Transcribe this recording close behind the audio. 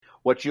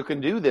What you can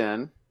do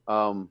then,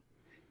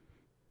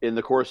 in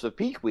the course of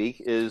peak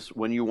week, is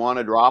when you want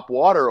to drop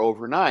water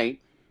overnight,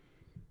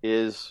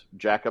 is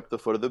jack up the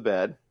foot of the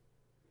bed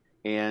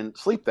and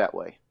sleep that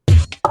way.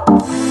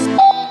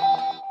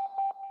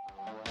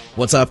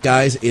 What's up,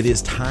 guys? It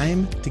is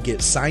time to get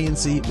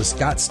sciencey with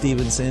Scott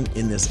Stevenson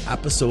in this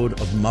episode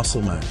of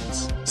Muscle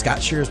Minds. Scott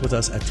shares with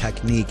us a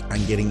technique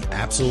on getting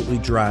absolutely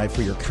dry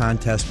for your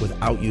contest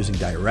without using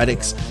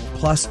diuretics.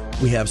 Plus,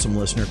 we have some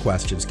listener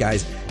questions.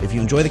 Guys, if you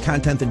enjoy the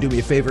content, then do me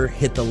a favor,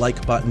 hit the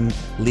like button,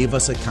 leave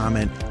us a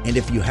comment, and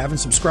if you haven't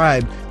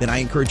subscribed, then I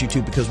encourage you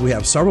to, because we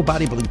have several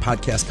bodybuilding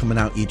podcasts coming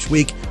out each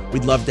week.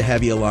 We'd love to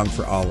have you along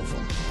for all of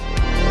them.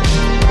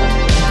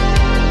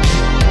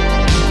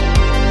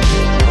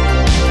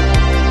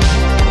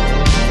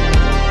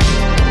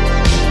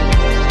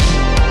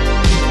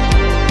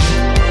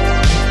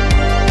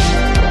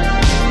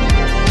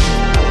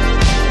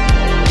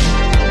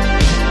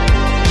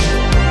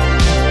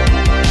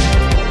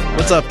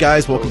 What's up,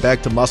 guys? Welcome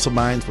back to Muscle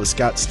Minds with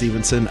Scott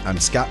Stevenson. I'm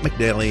Scott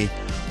McNally.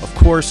 Of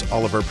course,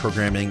 all of our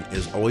programming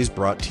is always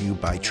brought to you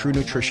by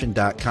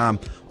TrueNutrition.com.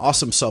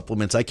 Awesome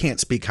supplements. I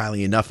can't speak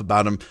highly enough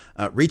about them.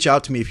 Reach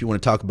out to me if you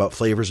want to talk about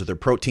flavors of their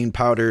protein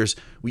powders.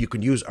 You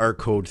can use our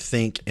code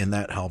THINK, and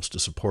that helps to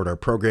support our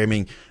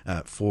programming.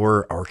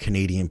 For our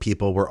Canadian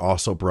people, we're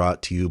also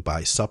brought to you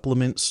by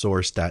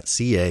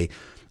SupplementSource.ca.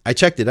 I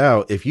checked it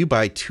out. If you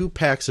buy 2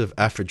 packs of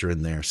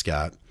ephedrine there,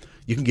 Scott,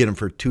 you can get them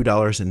for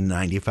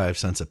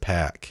 $2.95 a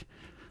pack.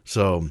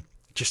 So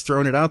just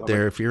throwing it out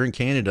there. If you're in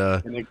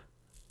Canada,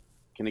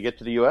 can it get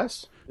to the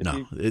U.S.?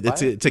 No,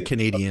 it's a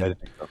Canadian. Okay,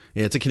 so.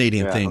 Yeah, it's a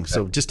Canadian thing. Okay.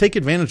 So just take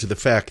advantage of the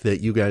fact that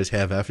you guys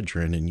have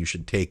ephedrine, and you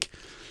should take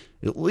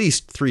at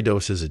least 3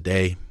 doses a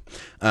day.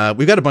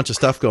 We've got a bunch of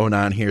stuff going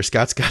on here.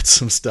 Scott's got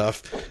some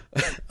stuff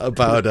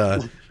about.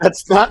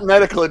 That's not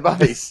medical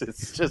advice.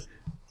 It's just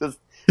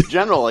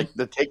general, like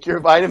take your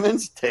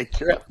vitamins, take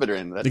your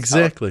ephedrine. That's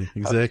exactly.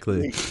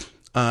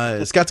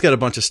 Scott's got a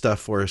bunch of stuff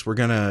for us. We're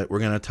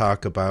gonna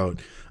talk about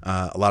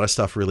a lot of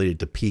stuff related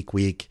to peak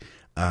week.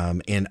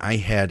 And I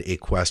had a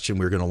question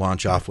we were going to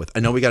launch off with. I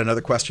know we got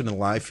another question in the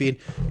live feed.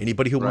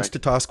 Anybody who wants to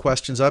toss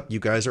questions up, you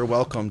guys are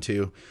welcome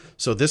to.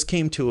 So this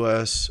came to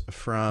us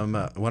from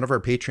one of our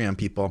Patreon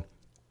people.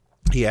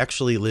 He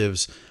actually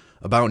lives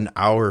about an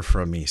hour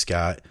from me,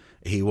 Scott.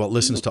 He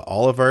listens to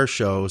all of our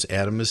shows.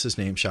 Adam is his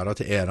name. Shout out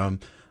to Adam.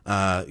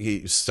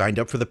 He signed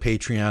up for the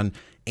Patreon,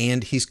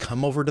 and he's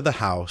come over to the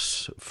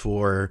house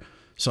for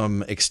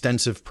some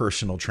extensive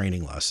personal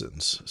training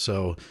lessons.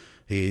 So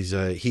he's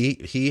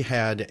he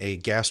had a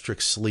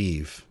gastric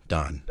sleeve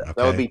done. Okay?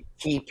 That would be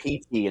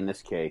TPT in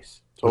this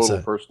case.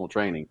 Total personal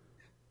training.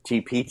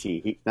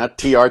 TPT, not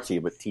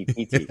TRT, but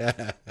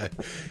TPT.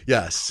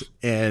 Yes,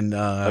 and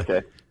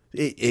okay.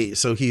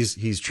 So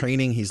he's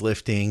training, he's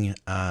lifting,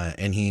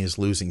 and he is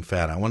losing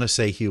fat. I want to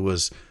say he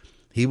was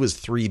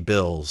 3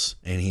 bills,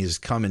 and he's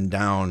coming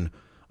down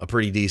a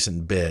pretty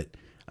decent bit.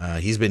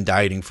 He's been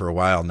dieting for a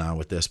while now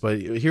with this, but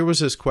here was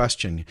his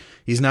question.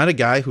 He's not a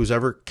guy who's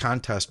ever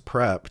contest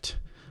prepped.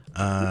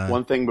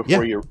 One thing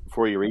before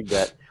you read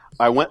that,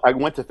 I went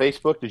to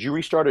Facebook. Did you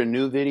restart a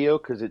new video?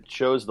 Because it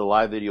shows the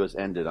live video has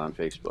ended on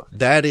Facebook.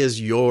 That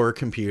is your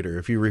computer.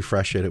 If you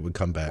refresh it, it would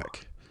come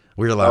back.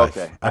 We're live.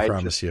 Okay. I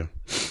promise you.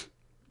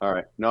 All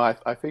right. No,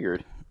 I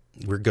figured.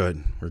 We're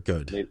good.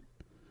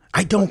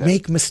 I don't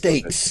make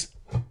mistakes.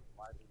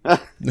 I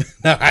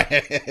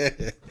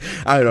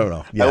don't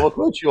know. Yeah. I will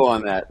quote you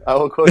on that.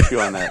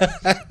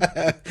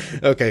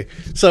 Okay.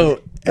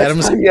 So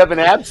Adam's, you have an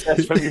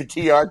abscess from your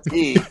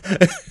TRT.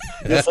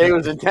 You say it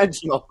was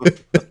intentional.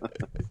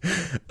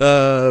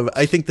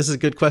 I think this is a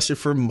good question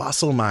for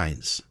Muscle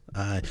Minds.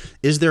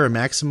 Is there a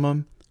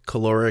maximum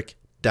caloric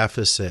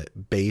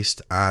deficit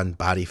based on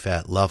body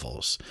fat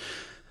levels?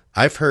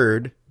 I've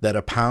heard that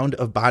a pound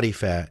of body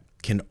fat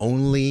can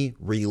only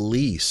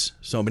release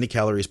so many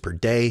calories per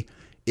day.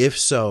 If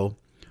so,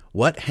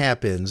 what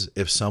happens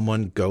if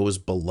someone goes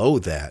below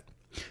that?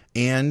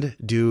 And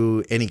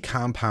do any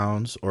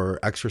compounds or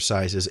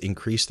exercises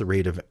increase the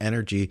rate of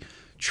energy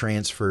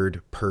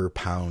transferred per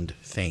pound?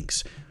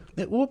 Thanks.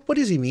 What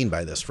does he mean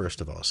by this,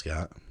 first of all,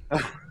 Scott?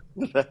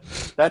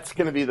 That's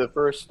going to be the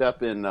first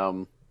step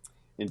in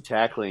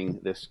tackling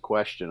this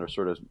question, or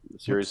sort of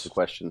series of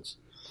questions.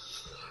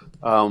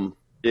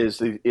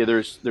 There's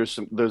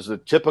a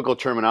typical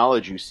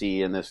terminology you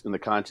see in the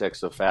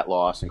context of fat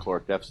loss and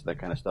caloric deficit, that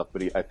kind of stuff.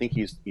 But I think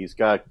he's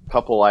got a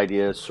couple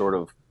ideas sort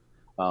of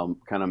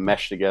kind of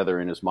meshed together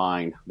in his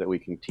mind that we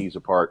can tease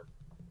apart.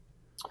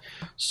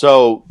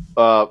 So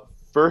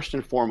first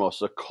and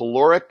foremost, a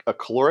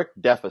caloric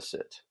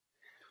deficit.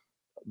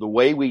 The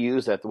way we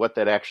use that, what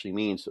that actually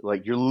means,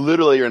 like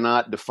you're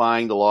not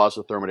defying the laws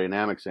of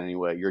thermodynamics in any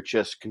way. You're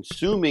just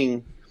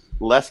consuming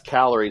less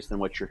calories than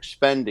what you're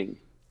expending.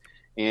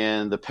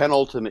 And the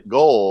penultimate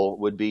goal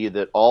would be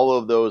that all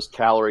of those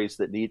calories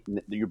that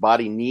your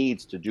body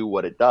needs to do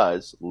what it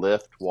does,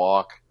 lift,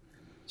 walk,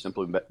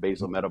 simply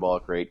basal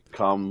metabolic rate,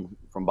 come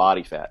from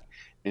body fat.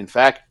 In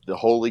fact, the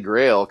holy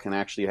grail can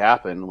actually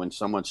happen when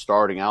someone's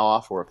starting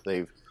off, or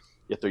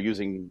if they're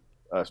using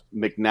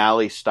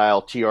McNally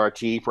style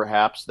TRT,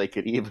 perhaps they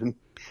could even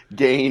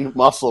gain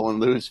muscle and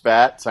lose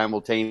fat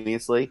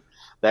simultaneously.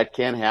 That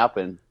can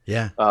happen.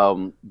 Yeah.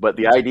 But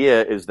the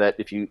idea is that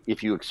if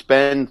you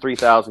expend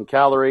 3,000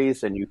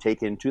 calories and you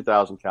take in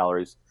 2,000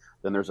 calories,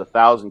 then there's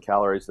 1,000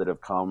 calories that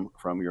have come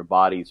from your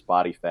body's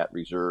body fat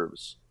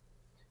reserves,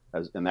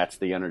 and that's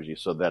the energy.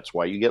 So that's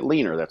why you get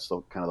leaner. That's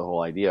kind of the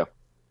whole idea.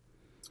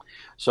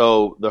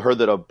 So the heard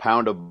that a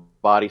pound of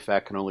body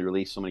fat can only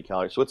release so many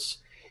calories. So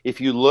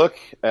if you look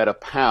at a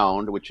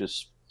pound, which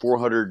is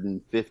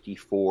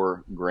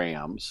 454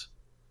 grams,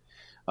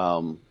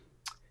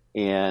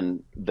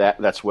 and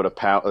that's what a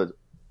pound.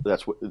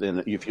 That's what.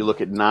 Then if you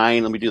look at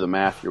 9, let me do the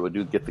math here.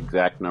 We'll get the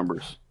exact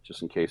numbers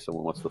just in case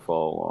someone wants to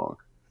follow along.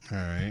 All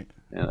right.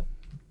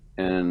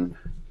 And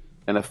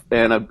a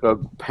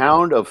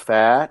pound of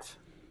fat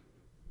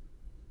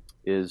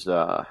is.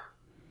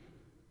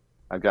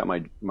 I've got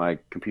my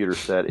computer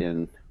set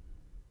in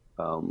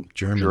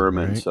German,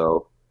 right?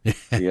 so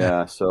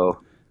yeah.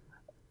 So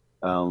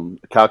the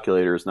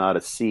calculator is not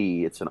a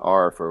C; it's an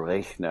R for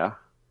Rechner.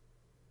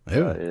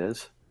 It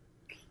is.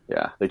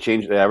 Yeah, they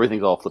changed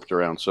everything's all flipped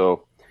around.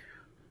 So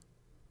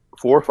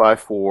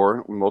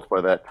 454, we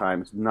multiply that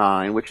times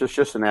 9, which is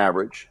just an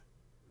average.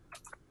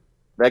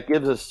 That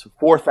gives us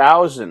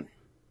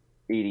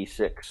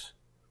 4,086,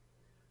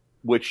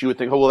 which you would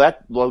think,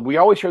 we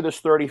always hear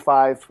this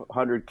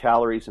 3,500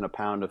 calories in a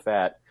pound of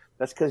fat.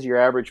 That's because your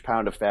average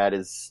pound of fat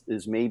is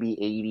maybe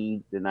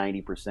 80 to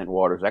 90%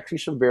 water. There's actually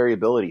some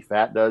variability.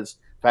 Fat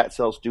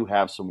cells do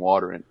have some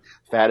water in it.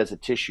 Fat as a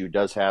tissue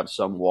does have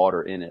some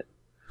water in it.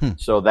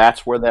 So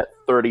that's where that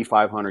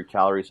 3,500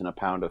 calories in a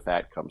pound of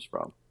fat comes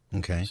from.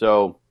 Okay.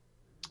 So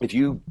if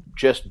you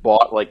just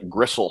bought like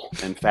gristle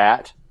and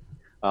fat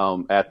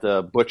at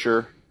the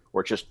butcher,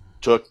 or just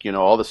took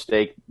all the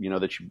steak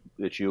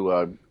that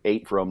you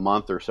ate for a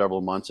month or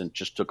several months and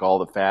just took all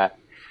the fat,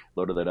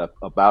 loaded it up,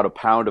 about a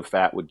pound of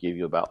fat would give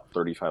you about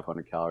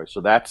 3,500 calories.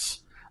 So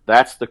that's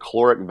the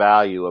caloric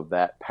value of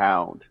that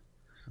pound.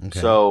 Okay.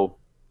 So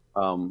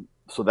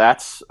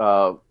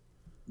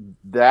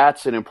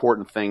that's an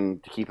important thing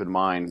to keep in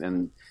mind,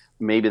 and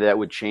maybe that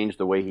would change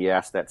the way he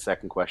asked that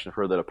second question. I've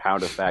heard that a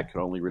pound of fat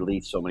can only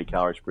release so many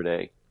calories per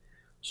day.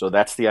 So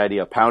that's the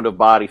idea. A pound of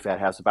body fat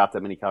has about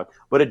that many calories,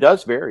 but it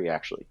does vary.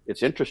 Actually,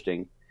 it's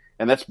interesting,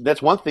 and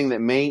that's one thing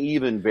that may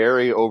even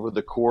vary over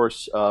the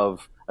course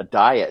of a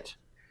diet.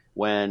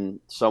 When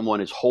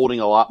someone is holding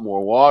a lot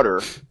more water,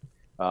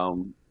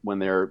 when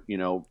they're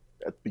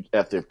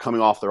if they're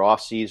coming off their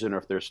off season, or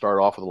if they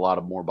start off with a lot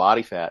of more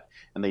body fat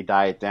and they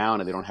diet down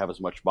and they don't have as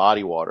much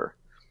body water.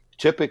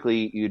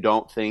 Typically, you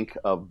don't think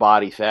of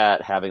body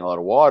fat having a lot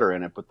of water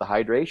in it, but the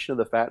hydration of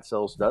the fat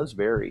cells does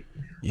vary.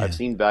 Yeah. I've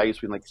seen values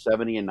between like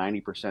 70 and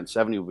 90%.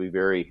 70 would be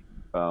very,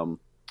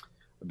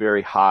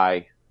 very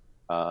high,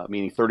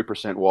 meaning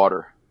 30%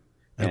 water,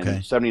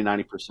 and 70 to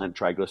 90%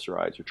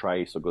 triglycerides or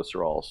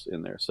triacylglycerols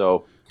in there.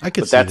 So I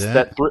could see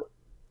that.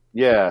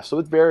 Yeah, so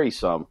it varies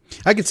some.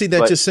 I could see that,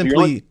 but just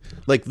simply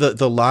like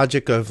the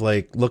logic of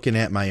like looking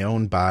at my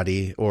own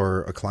body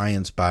or a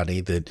client's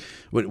body. That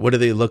what do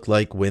they look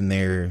like when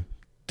they're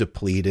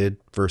depleted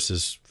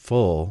versus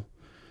full?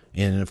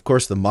 And of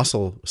course, the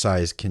muscle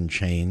size can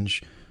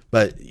change.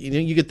 But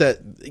you get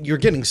that you're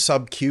getting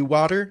sub-Q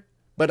water.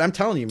 But I'm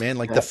telling you, man,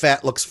 like the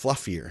fat looks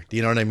fluffier. Do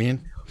you know what I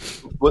mean?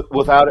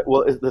 Without it,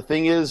 well, the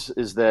thing is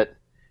that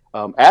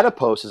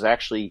adipose is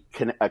actually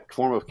a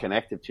form of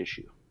connective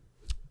tissue.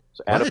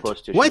 So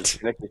adipose tissue is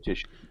connective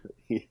tissue.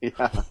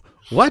 Yeah.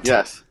 What?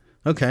 Yes.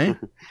 Okay.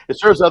 It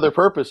serves other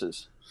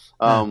purposes.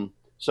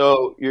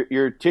 So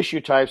your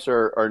tissue types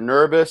are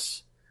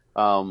nervous,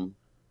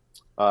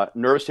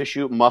 nervous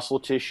tissue,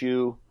 muscle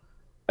tissue,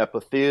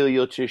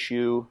 epithelial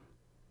tissue,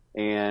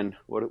 and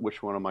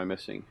which one am I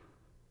missing?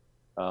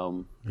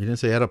 You didn't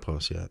say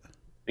adipose yet.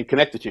 And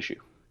connective tissue.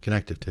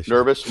 Connective tissue.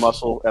 Nervous,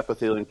 muscle,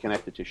 epithelial, and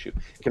connective tissue.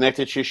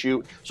 Connective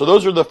tissue. So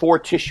those are the 4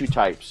 tissue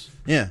types.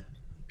 Yeah.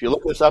 If you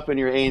look this up in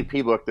your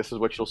A&P book, this is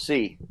what you'll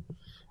see.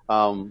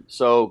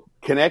 So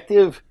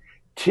connective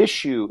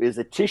tissue is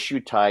a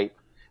tissue type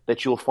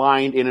that you'll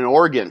find in an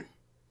organ.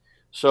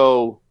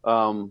 So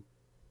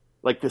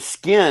like the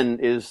skin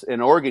is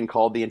an organ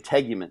called the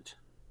integument,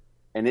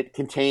 and it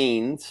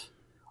contains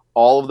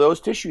all of those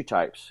tissue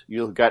types.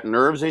 You've got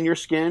nerves in your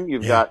skin.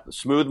 You've got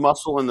smooth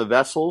muscle in the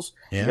vessels.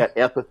 Yeah. You've got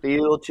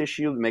epithelial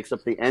tissue that makes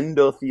up the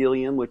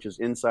endothelium, which is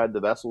inside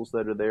the vessels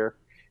that are there.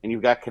 And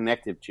you've got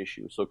connective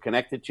tissue. So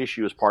connective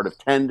tissue is part of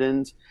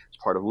tendons,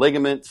 it's part of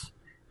ligaments,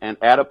 and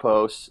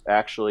adipose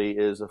actually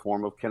is a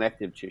form of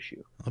connective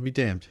tissue. I'll be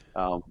damned.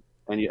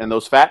 And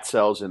those fat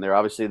cells in there,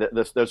 obviously,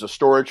 there's a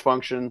storage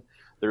function.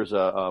 There's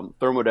a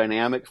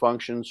thermodynamic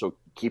function, so it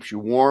keeps you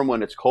warm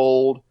when it's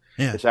cold.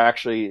 Yeah. It's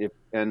actually,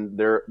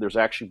 there's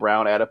actually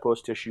brown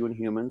adipose tissue in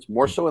humans,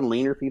 more so in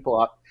leaner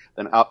people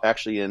than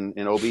actually in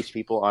obese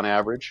people on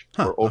average,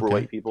 or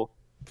overweight people.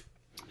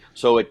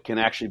 So it can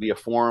actually be a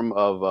form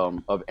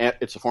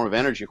it's a form of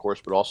energy, of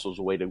course, but also as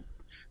a way to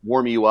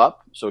warm you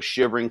up. So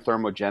shivering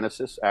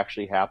thermogenesis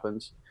actually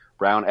happens.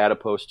 Brown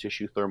adipose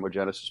tissue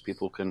thermogenesis,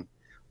 people can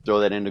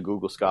throw that into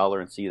Google Scholar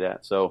and see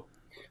that. So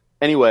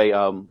anyway,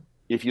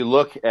 if you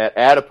look at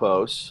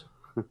adipose,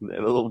 getting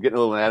a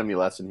little anatomy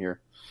lesson here.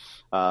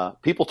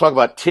 People talk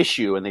about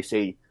tissue and they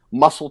say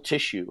muscle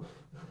tissue.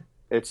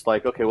 It's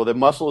like, okay, well, the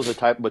muscle is a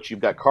type, but you've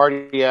got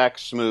cardiac,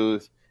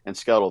 smooth, and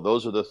skeletal.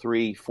 Those are the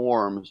three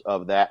forms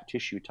of that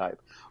tissue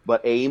type.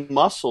 But a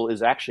muscle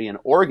is actually an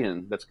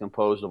organ that's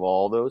composed of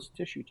all those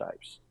tissue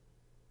types.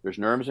 There's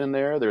nerves in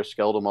there. There's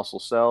skeletal muscle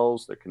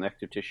cells. There's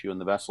connective tissue in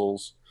the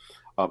vessels.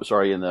 In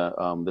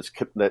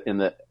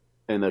the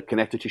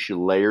connective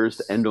tissue layers,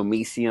 the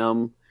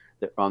endomysium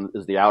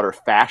is the outer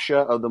fascia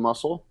of the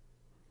muscle,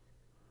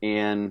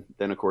 and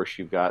then of course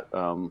you've got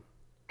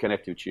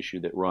connective tissue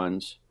that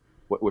runs.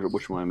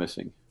 Which one am I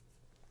missing?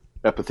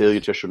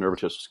 Epithelial tissue, nerve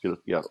tissue.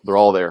 Yeah, they're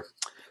all there.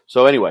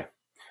 So anyway,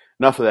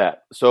 enough of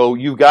that. So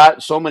you've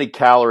got so many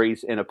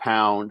calories in a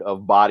pound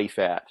of body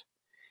fat.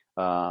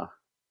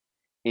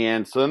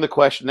 And so then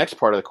next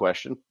part of the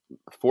question,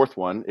 the fourth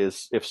one,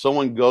 is if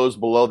someone goes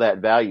below that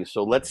value.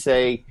 So let's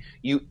say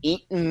you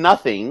eat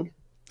nothing,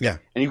 and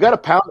you've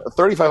got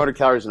 3,500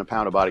 calories in a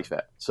pound of body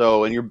fat.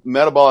 So, and your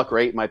metabolic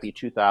rate might be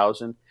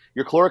 2,000.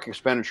 Your caloric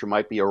expenditure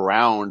might be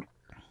around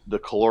the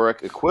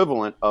caloric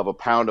equivalent of a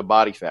pound of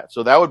body fat.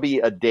 So that would be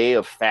a day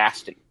of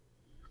fasting.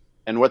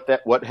 And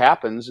what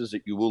happens is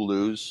that you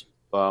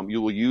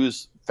will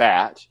use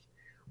fat,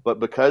 but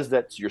because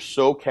you're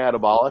so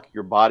catabolic,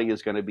 your body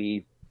is going to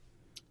be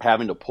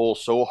having to pull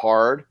so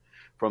hard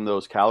from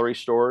those calorie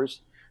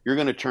stores, you're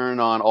going to turn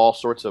on all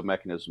sorts of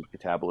mechanisms of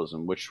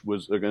metabolism, which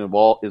is going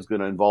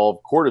to involve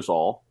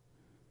cortisol,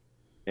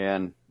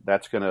 and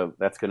that's going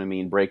to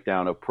mean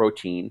breakdown of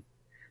protein,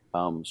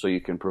 so you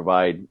can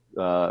provide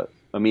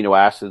amino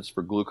acids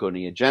for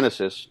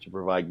gluconeogenesis to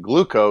provide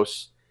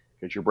glucose,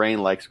 because your brain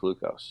likes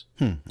glucose.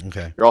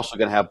 Okay. You're also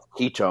going to have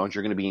ketones.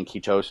 You're going to be in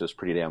ketosis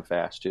pretty damn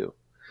fast too.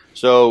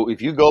 So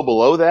if you go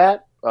below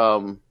that,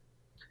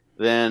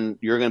 then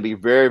you're going to be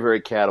very,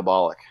 very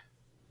catabolic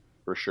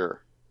for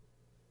sure.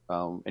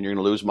 And you're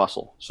going to lose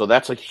muscle. So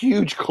that's a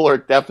huge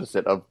caloric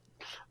deficit of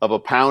a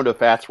pound of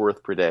fat's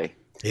worth per day.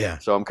 Yeah.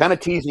 So I'm kind of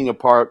teasing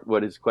apart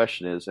what his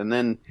question is. And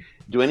then,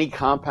 do any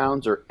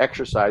compounds or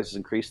exercises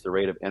increase the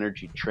rate of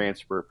energy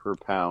transfer per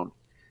pound?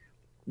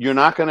 You're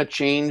not going to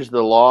change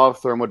the law of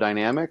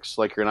thermodynamics.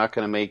 Like, you're not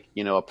going to make,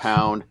 a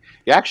pound.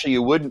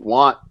 You wouldn't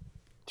want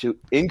to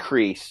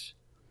increase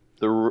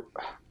the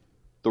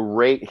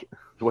rate.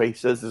 The way he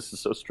says this is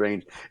so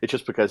strange. It's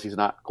just because he's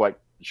not quite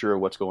sure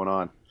what's going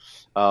on.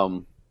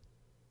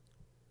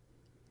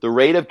 The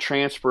rate of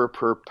transfer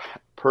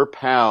per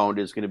pound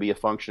is going to be a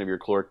function of your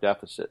caloric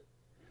deficit.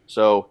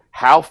 So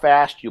how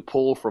fast you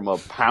pull from a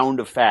pound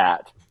of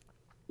fat,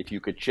 if you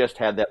could just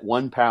have that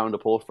 1 pound to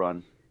pull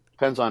from,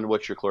 depends on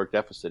what your caloric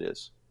deficit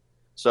is.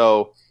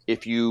 So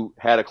if you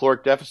had a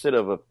caloric deficit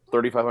of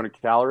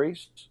 3,500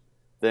 calories,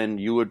 then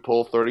you would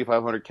pull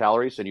 3,500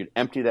 calories and you'd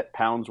empty that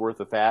pound's worth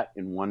of fat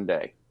in 1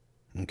 day.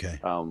 Okay.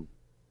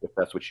 If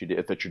that's what you did,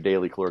 if that's your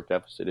daily caloric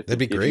deficit. That'd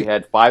be great. If you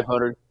had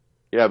 500,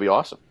 yeah, that'd be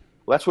awesome.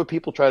 Well, that's what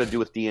people try to do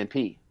with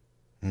DNP.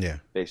 Yeah.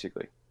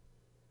 Basically,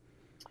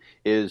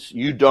 is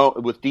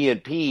with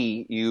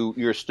DNP,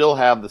 you still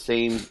have the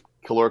same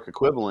caloric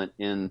equivalent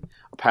in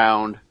a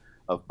pound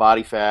of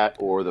body fat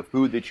or the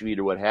food that you eat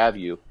or what have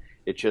you.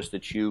 It's just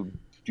that you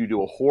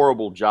do a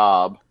horrible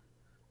job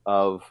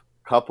of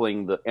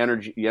coupling the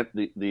energy,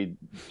 the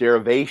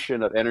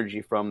derivation of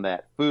energy from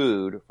that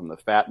food, from the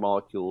fat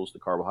molecules, the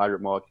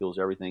carbohydrate molecules,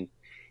 everything,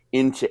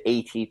 into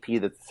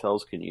ATP that the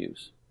cells can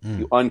use.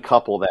 You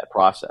uncouple that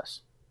process.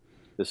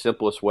 The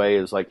simplest way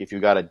is like if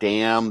you've got a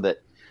dam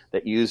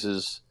that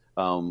uses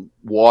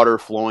water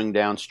flowing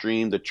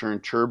downstream to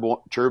turn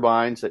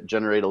turbines that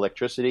generate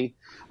electricity.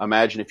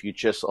 Imagine if you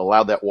just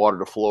allowed that water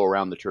to flow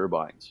around the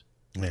turbines.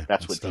 Yeah,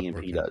 that's what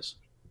DNP does.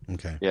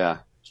 Okay. Yeah.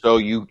 So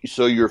you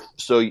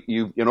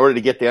in order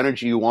to get the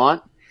energy you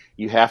want,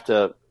 you have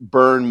to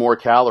burn more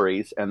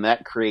calories, and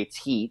that creates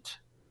heat,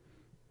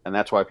 and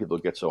that's why people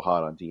get so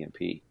hot on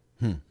DNP.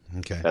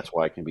 Okay. That's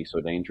why it can be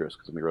so dangerous,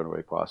 because of the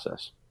runaway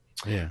process.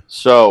 Yeah.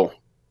 So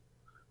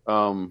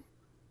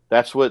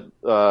that's what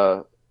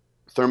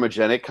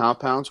thermogenic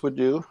compounds would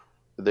do,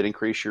 that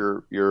increase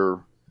your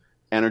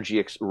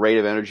rate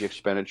of energy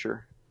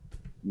expenditure.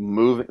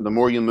 The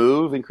more you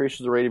move increases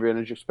the rate of your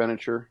energy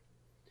expenditure.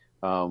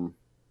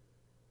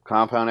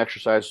 Compound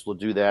exercises will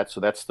do that.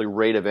 So that's the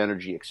rate of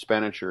energy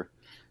expenditure.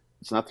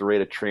 It's not the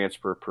rate of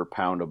transfer per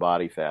pound of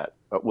body fat.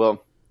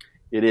 Well,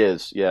 it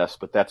is, yes,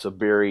 but that's a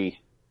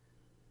very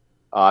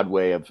odd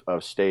way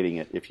of stating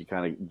it if you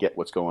kind of get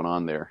what's going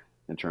on there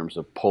in terms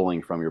of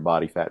pulling from your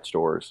body fat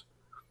stores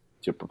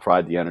to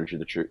provide the energy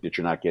that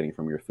you're not getting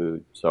from your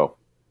food. So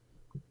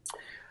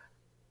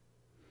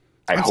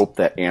I hope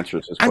that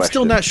answers his question. I'm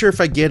still not sure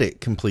if I get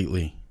it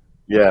completely.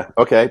 Yeah.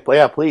 Okay.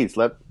 Yeah. Please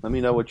let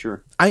me know what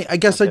you're. I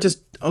guess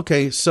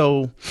okay.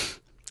 So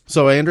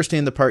I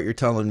understand the part you're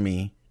telling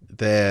me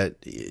that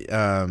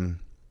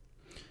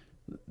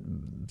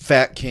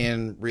fat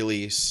can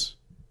release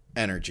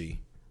energy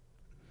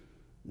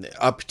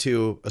up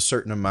to a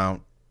certain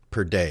amount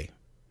per day.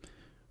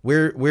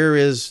 Where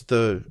is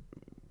the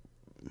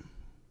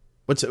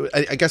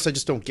I guess I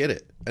just don't get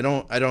it. I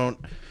don't get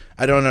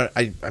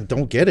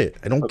it.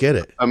 I don't get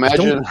it.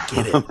 Imagine, I don't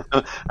get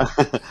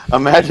it.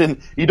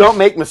 imagine you don't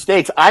make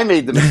mistakes. I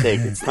made the mistake.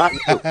 It's not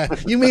you.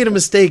 You made a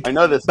mistake. I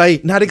know this.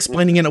 By not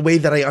explaining in a way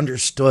that I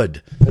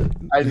understood.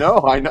 I know.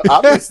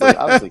 Obviously.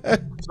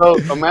 So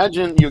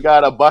imagine you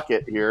got a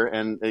bucket here,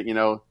 and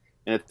and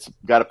it's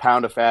got a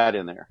pound of fat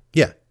in there.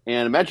 Yeah.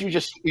 And imagine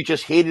you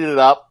just heated it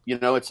up. You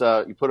put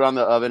it on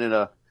the oven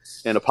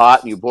in a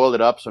pot and you boil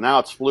it up. So now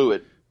it's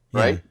fluid,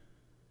 right? Yeah.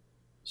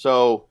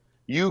 So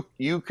you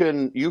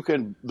can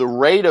the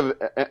rate of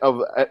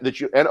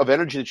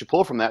energy that you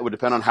pull from that would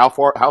depend on how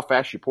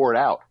fast you pour it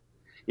out.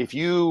 If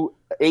you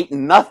ate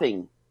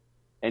nothing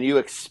and you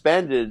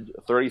expended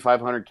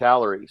 3,500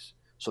 calories,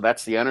 so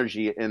that's the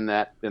energy in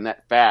that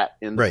fat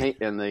in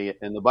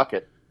the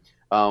bucket,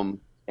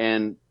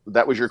 and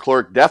that was your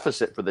caloric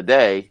deficit for the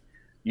day,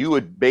 you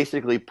would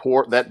basically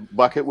that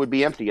bucket would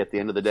be empty at the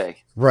end of the day.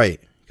 Right,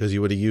 because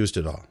you would have used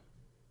it all.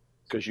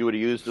 Because you would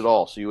have used it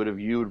all. So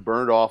you would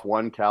burned off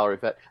 1 calorie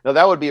fat. Now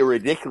that would be a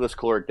ridiculous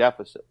caloric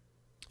deficit.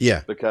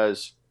 Yeah.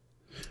 Because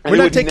it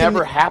would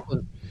never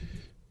happen.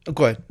 Oh,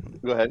 go ahead.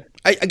 Go ahead.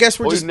 I guess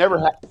we're just never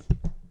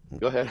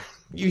Go ahead.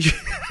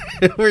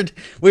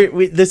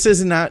 This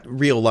is not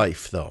real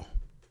life though.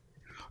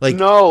 Like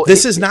no,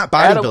 this is not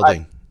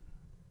bodybuilding.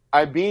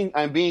 Adam,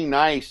 I'm being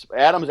nice.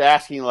 Adam's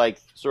asking like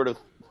sort of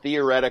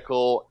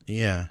theoretical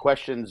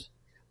questions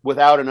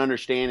without an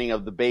understanding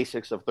of the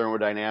basics of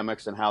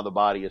thermodynamics and how the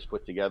body is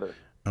put together.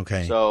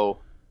 Okay. So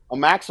a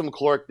maximum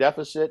caloric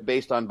deficit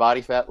based on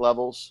body fat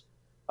levels,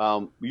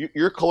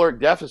 your caloric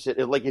deficit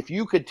is like if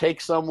you could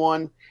take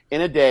someone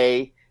in a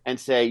day and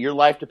say your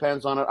life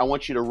depends on it, I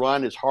want you to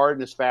run as hard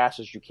and as fast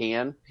as you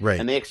can, right,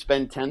 and they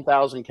expend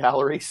 10,000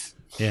 calories,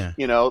 yeah,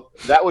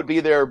 that would be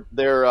their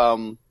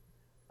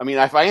I mean,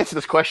 if I answer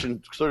this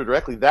question sort of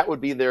directly, that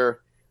would be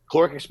their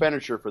caloric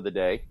expenditure for the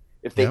day.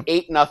 If they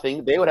ate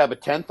nothing, they would have a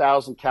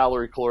 10,000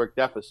 calorie caloric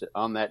deficit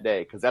on that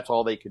day because that's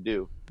all they could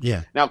do.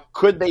 Yeah. Now,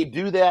 could they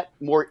do that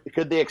more?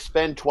 Could they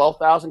expend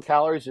 12,000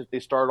 calories if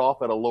they start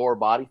off at a lower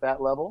body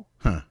fat level?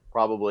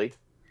 Probably.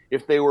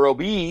 If they were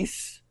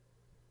obese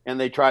and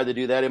they tried to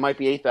do that, it might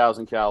be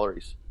 8,000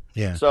 calories.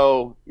 Yeah.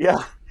 So,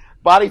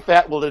 body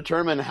fat will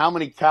determine how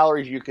many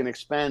calories you can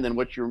expend and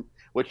what your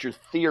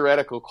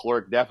theoretical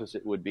caloric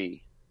deficit would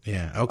be.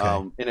 Yeah.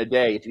 Okay. In a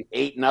day, if you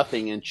ate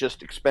nothing and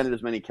just expended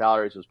as many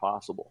calories as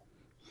possible.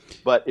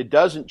 But it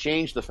doesn't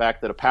change the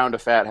fact that a pound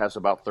of fat has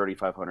about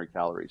 3,500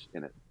 calories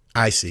in it.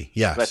 I see.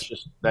 Yes.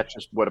 That's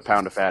just what a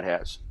pound of fat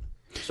has.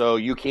 So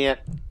you can't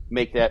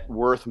make that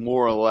worth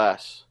more or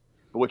less.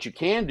 But what you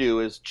can do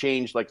is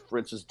change, like for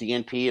instance,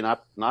 DNP, and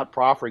not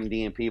proffering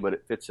DNP, but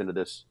it fits into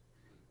this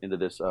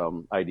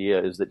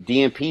idea is that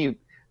DNP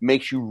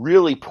makes you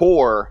really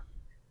poor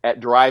at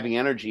deriving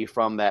energy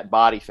from that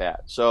body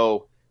fat.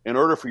 So in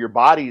order for your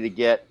body to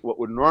get what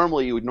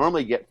you would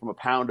normally get from a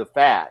pound of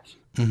fat,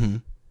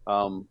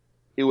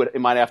 it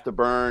might have to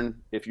burn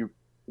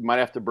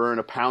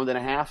a pound and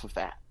a half of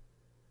fat.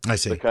 I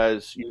see.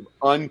 Because you've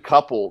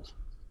uncoupled.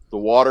 The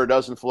water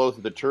doesn't flow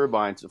through the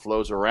turbines; it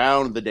flows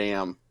around the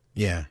dam.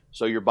 Yeah.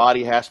 So your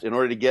body has to, in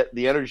order to get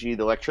the energy,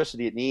 the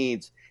electricity it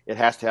needs, it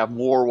has to have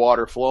more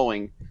water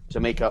flowing to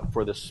make up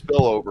for the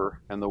spillover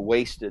and the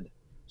wasted.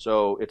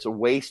 So it's a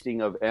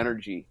wasting of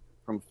energy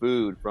from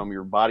food, from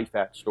your body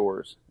fat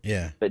stores.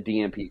 Yeah. That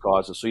DNP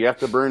causes. So you have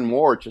to burn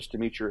more just to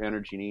meet your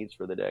energy needs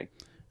for the day.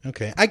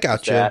 Okay, I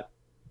gotcha.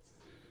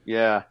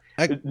 Yeah.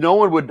 No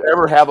one would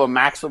ever have a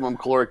maximum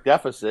caloric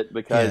deficit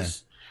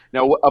because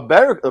now a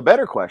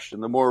better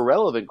question, the more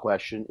relevant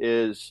question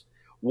is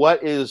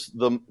what is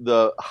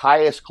the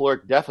highest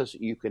caloric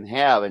deficit you can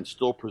have and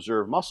still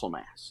preserve muscle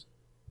mass?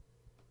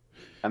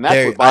 And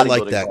that's what bodybuilding I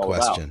like that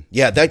question. About.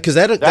 Yeah,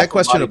 that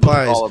question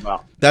applies.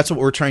 That's what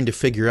we're trying to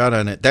figure out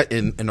on it. That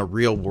in a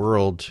real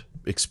world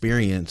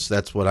experience,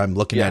 that's what I'm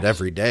looking at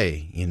every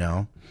day,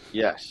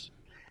 Yes.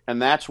 And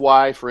that's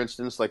why, for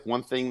instance, like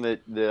one thing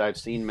that I've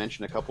seen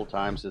mentioned a couple of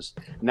times is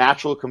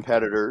natural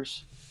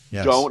competitors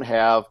don't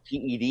have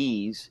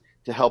PEDs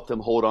to help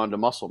them hold on to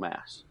muscle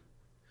mass.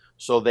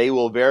 So they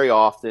will very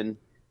often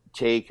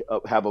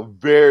have a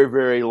very,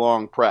 very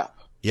long prep.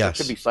 Yes.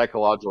 It could be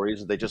psychological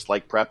reasons. They just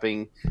like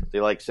prepping. They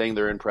like saying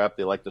they're in prep.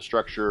 They like the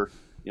structure.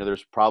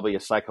 There's probably a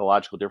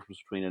psychological difference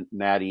between a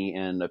natty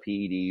and a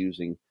PED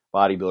using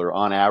bodybuilder.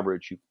 On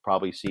average, you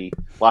probably see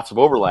lots of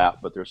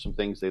overlap, but there's some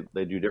things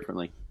they do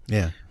differently.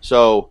 Yeah.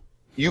 So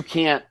you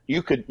could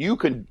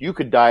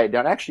diet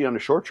down. Actually, on the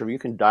short term, you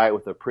can diet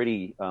with a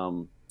pretty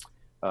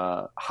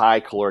high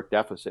caloric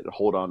deficit and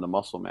hold on to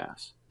muscle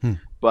mass.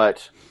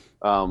 But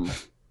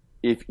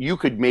if you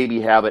could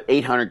maybe have an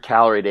 800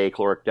 calorie a day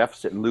caloric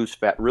deficit and lose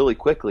fat really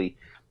quickly,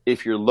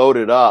 if you're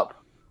loaded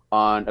up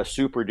on a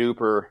super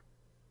duper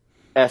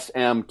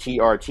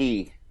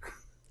SMTRT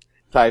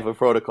type of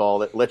protocol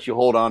that lets you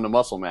hold on to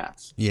muscle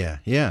mass. Yeah,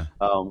 yeah.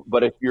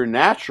 But if you're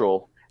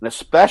natural, and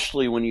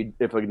especially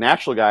if a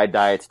natural guy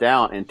diets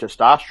down and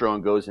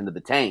testosterone goes into the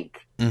tank,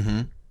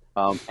 and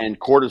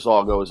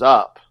cortisol goes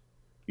up,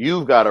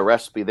 you've got a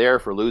recipe there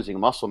for losing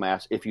muscle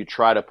mass if you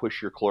try to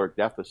push your caloric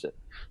deficit.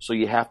 So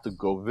you have to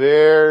go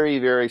very,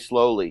 very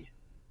slowly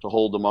to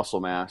hold the muscle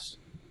mass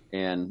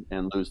and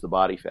lose the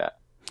body fat.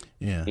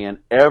 Yeah. And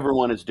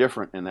everyone is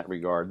different in that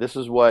regard. This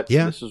is what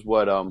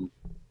the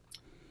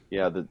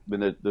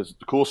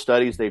cool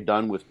studies they've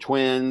done with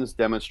twins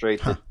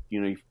demonstrate that,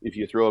 if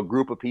you throw a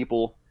group of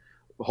people,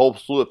 a whole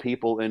slew of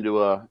people into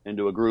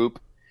a group,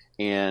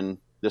 and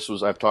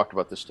I've talked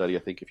about this study I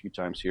think a few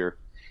times here,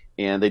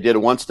 and they did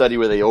one study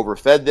where they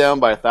overfed them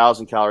by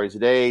 1,000 calories a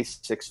day,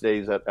 6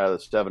 days out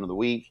of 7 of the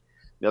week.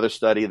 The other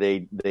study,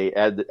 they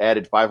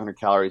added 500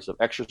 calories of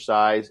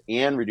exercise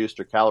and reduced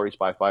their calories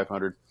by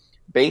 500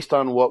 based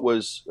on what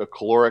was a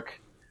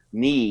caloric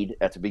need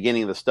at the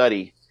beginning of the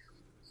study,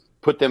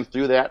 put them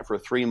through that for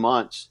 3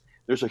 months.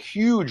 There's a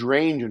huge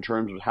range in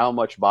terms of how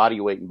much body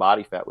weight and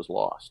body fat was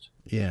lost.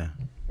 Yeah.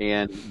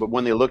 But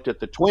when they looked at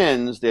the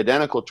twins, the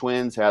identical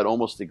twins had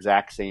almost the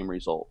exact same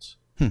results.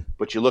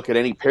 But you look at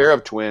any pair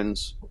of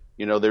twins,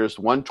 there's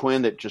one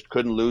twin that just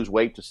couldn't lose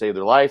weight to save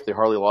their life. They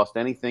hardly lost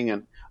anything,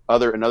 and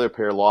another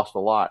pair lost a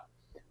lot.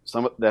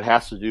 Some that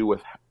has to do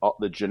with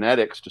the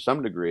genetics to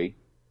some degree,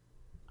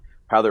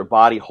 how their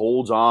body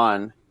holds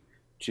on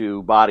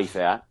to body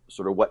fat,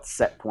 sort of what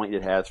set point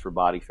it has for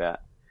body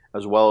fat,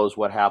 as well as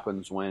what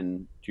happens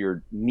when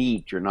your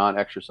NEAT, your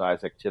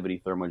non-exercise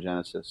activity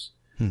thermogenesis,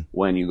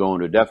 when you go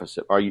into a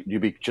deficit. Do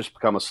you just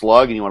become a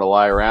slug and you want to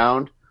lie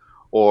around?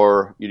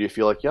 Or do you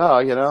feel like,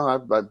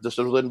 this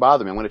didn't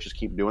bother me. I'm going to just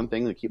keep doing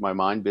things and keep my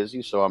mind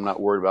busy so I'm not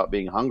worried about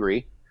being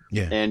hungry.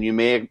 Yeah. And you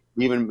may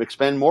even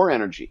expend more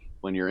energy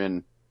when you're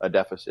in a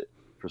deficit.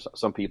 For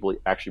some people,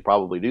 actually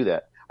probably do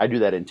that. I do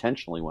that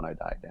intentionally when I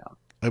diet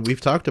down.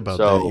 We've talked about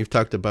that. You've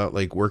talked about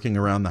like working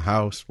around the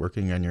house,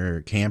 working on your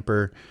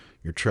camper,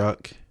 your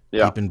truck,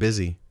 keeping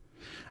busy.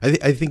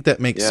 I think that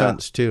makes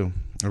sense too.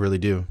 I really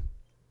do.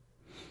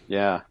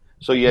 Yeah.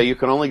 So you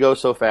can only go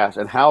so fast,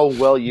 and how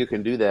well you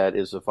can do that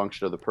is a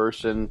function of the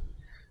person,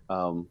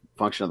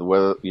 function of the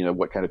weather,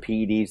 what kind of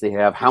PEDs they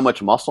have, how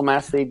much muscle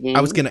mass they gain.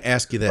 I was going to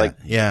ask you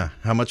that.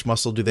 How much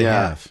muscle do they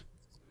have?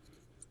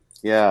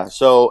 Yeah.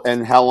 So,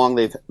 and how long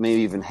they've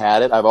maybe even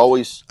had it. I've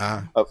always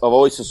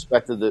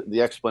suspected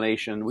the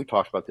explanation. We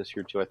talked about this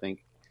here too, I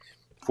think,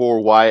 for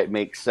why it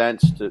makes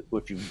sense to,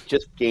 if you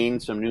just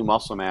gain some new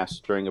muscle mass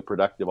during a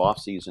productive off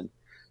season,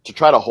 to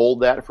try to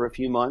hold that for a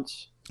few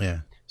months.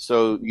 Yeah.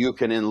 So you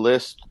can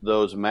enlist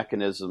those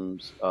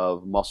mechanisms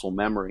of muscle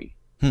memory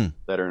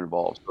that are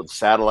involved. So the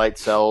satellite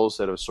cells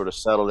that have sort of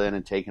settled in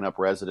and taken up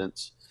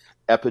residence,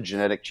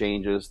 epigenetic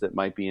changes that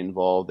might be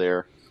involved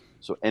there.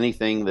 So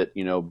anything that,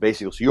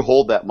 basically, so you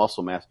hold that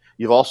muscle mass.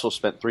 You've also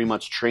spent 3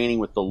 months training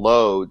with the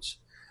loads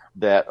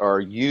that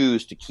are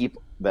used to keep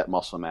that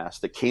muscle mass,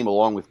 that came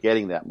along with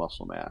getting that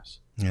muscle mass.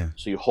 Yeah.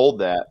 So you hold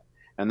that,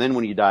 and then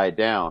when you diet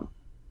down,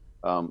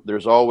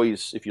 there's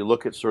always, if you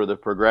look at sort of the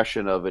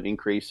progression of an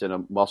increase in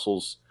a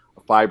muscle's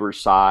fiber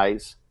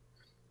size,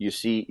 you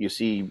see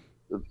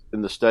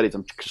in the studies,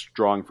 I'm just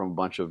drawing from a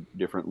bunch of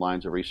different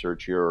lines of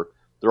research here.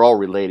 They're all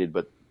related,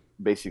 but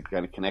basically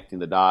kind of connecting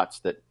the dots,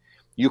 that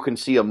you can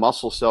see a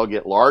muscle cell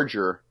get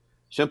larger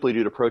simply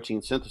due to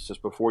protein synthesis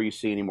before you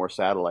see any more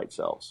satellite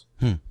cells.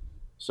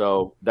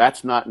 So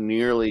that's not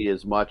nearly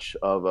as much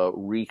of a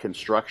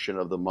reconstruction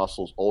of the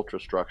muscle's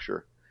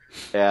ultrastructure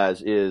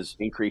as is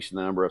increasing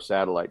the number of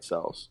satellite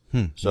cells.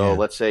 So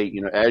let's say,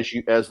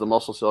 as the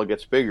muscle cell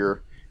gets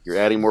bigger, you're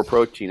adding more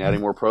protein,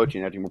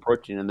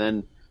 and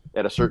then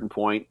at a certain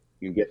point,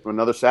 you get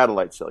another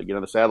satellite cell,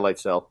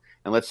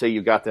 and let's say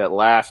you got that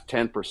last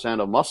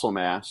 10% of muscle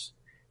mass,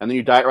 and then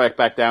you diet right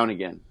back down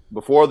again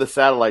before the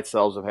satellite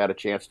cells have had a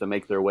chance to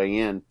make their way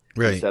in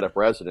and set up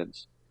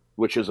residence,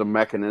 which is a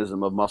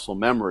mechanism of muscle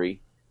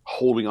memory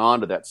holding on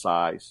to that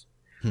size.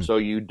 So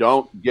you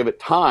don't give it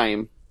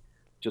time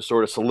to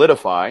sort of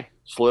solidify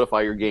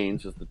your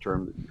gains is the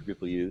term that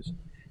people use.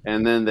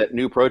 And then that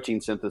new protein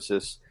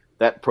synthesis,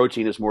 that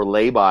protein is more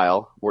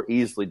labile, more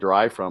easily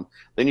derived from.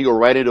 Then you go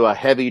right into a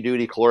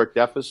heavy-duty caloric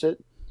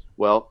deficit.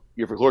 Well,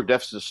 if your caloric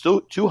deficit is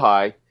still too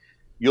high,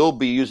 you'll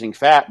be using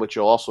fat, but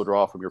you'll also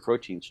draw from your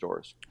protein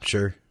stores.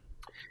 Sure.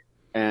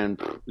 And,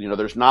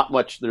 there's not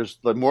much, there's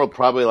more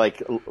probably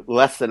like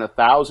less than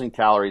 1,000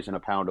 calories in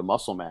a pound of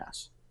muscle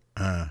mass.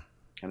 And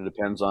it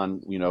depends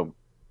on,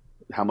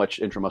 how much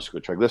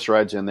intramuscular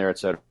triglycerides in there, et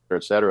cetera,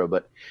 et cetera.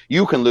 But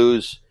you can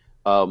lose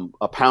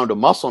a pound of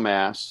muscle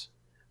mass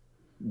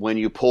when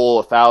you pull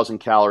 1,000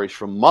 calories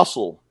from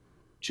muscle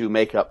to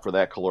make up for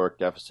that caloric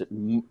deficit.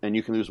 And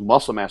you can lose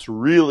muscle mass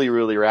really,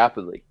 really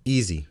rapidly.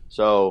 Easy.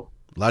 So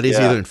a lot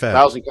easier than fat.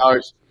 1,000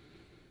 calories.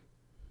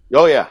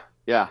 Oh, yeah.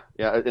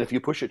 And if you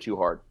push it too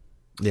hard.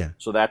 Yeah.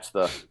 So that's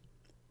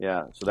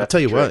I'll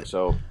tell you what.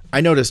 So I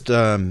noticed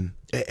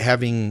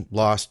having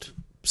lost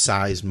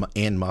size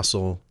and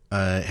muscle,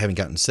 having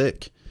gotten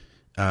sick,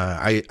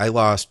 I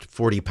lost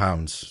 40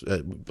 pounds.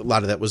 A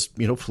lot of that was,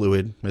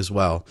 fluid as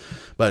well.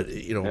 But,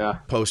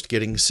 post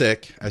getting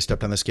sick, I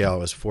stepped on the scale. I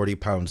was 40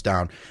 pounds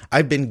down.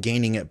 I've been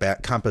gaining it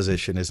back.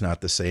 Composition is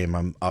not the same.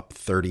 I'm up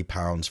 30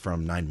 pounds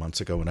from 9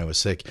 months ago when I was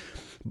sick.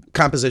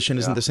 Composition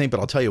isn't the same, but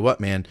I'll tell you what,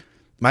 man,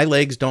 my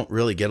legs don't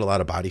really get a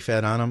lot of body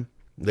fat on them.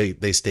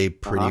 They stay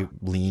pretty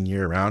lean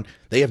year round.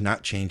 They have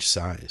not changed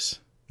size.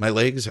 My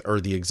legs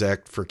are the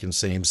exact freaking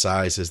same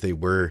size as they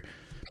were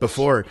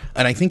before.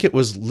 And I think it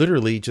was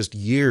literally just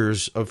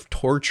years of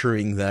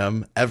torturing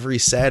them every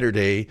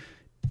Saturday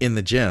in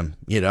the gym,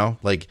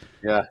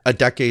 a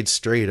decade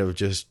straight of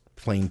just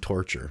plain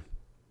torture.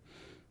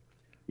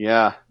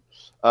 Yeah.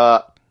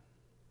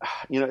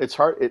 It's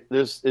hard.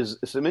 There's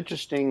some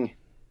interesting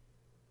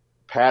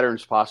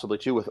patterns possibly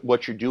too with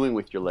what you're doing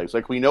with your legs.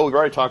 Like we've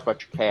already talked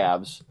about your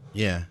calves.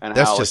 Yeah. And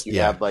that's how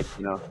you have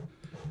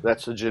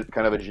that's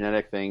kind of a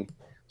genetic thing.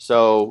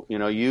 So,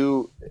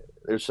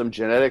 there's some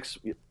genetics.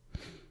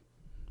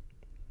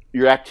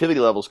 Your activity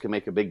levels can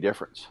make a big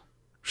difference.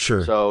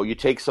 Sure. So you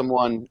take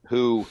someone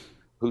who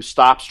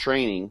stops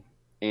training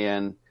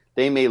and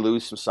they may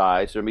lose some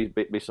size. There may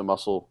be some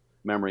muscle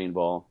memory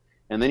involved.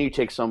 And then you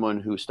take someone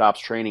who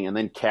stops training and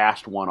then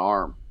cast one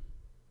arm.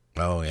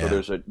 Oh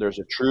yeah. So there's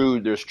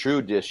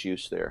true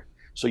disuse there.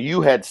 So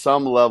you had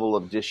some level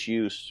of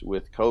disuse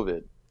with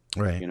COVID.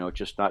 Right.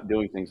 Just not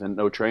doing things and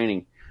no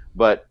training.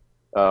 But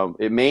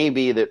it may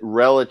be that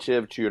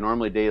relative to your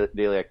normally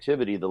daily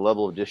activity, the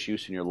level of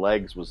disuse in your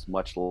legs was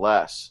much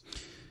less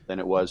than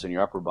it was in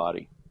your upper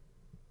body.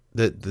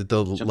 The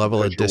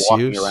level of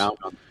disuse?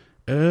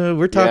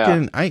 We're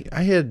talking, I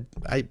had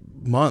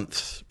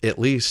months at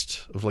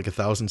least of like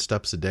 1,000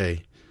 steps a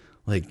day.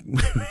 Like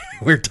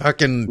we're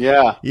talking,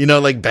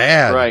 like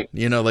bad, right?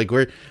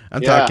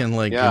 I'm talking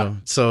like,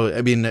 so,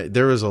 I mean,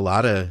 there was a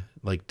lot of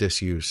like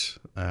disuse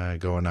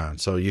going on.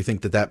 So you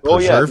think that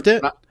preserved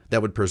it?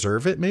 That would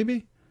preserve it,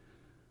 maybe?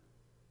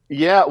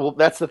 Yeah, well,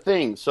 that's the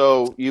thing.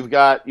 So you've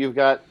got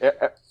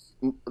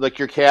like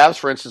your calves,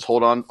 for instance,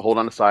 hold on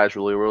to size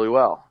really, really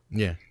well.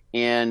 Yeah,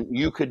 and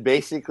you could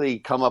basically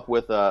come up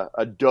with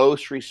a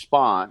dose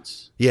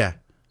response. Yeah,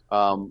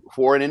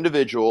 for an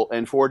individual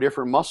and for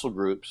different muscle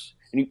groups.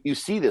 And you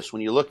see this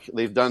when you look.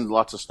 They've done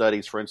lots of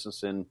studies, for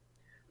instance, if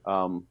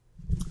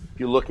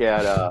you look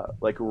at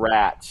like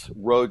rats,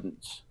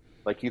 rodents,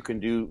 like you can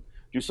do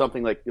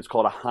something like it's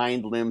called a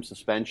hind limb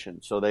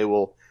suspension. So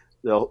they'll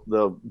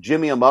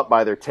jimmy them up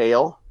by their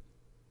tail,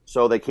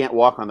 so they can't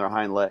walk on their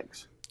hind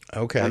legs.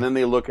 Okay. And then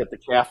they look at the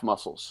calf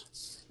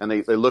muscles, and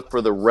they look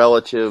for the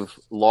relative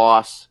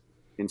loss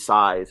in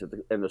size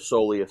and the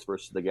soleus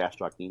versus the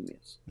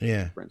gastrocnemius.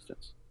 Yeah. For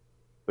instance,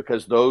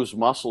 because those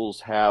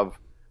muscles have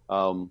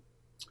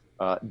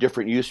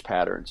different use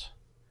patterns.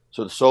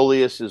 So the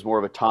soleus is more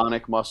of a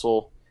tonic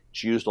muscle.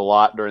 It's used a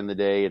lot during the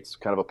day. It's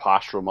kind of a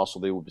postural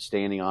muscle. They will be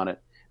standing on it.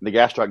 The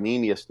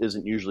gastrocnemius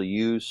isn't usually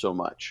used so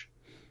much.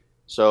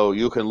 So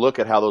you can look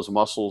at how those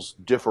muscles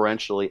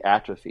differentially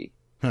atrophy.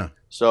 Huh.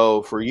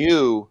 So for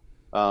you,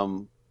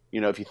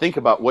 if you think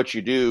about what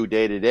you do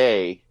day to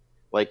day,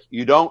 like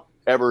you don't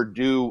ever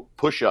do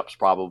push-ups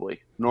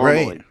probably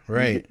normally.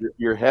 Right.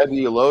 Your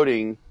heavy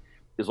loading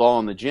is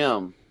all in the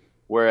gym,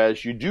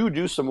 whereas you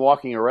do some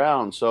walking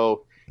around.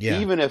 So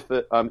even if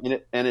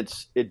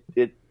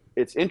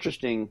it's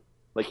interesting.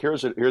 Like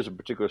here's a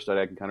particular study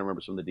I can kind of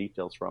remember some of the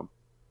details from.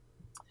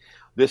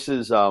 This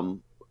is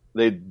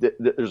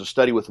there's a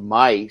study with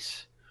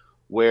mice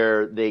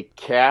where they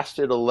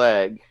casted a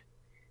leg,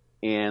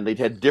 and they'd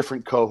had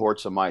different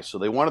cohorts of mice. So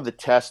they wanted to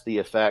test the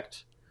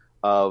effect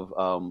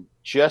of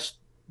just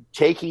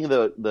taking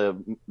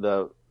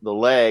the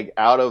leg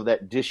out of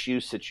that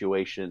disuse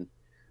situation,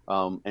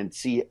 and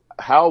see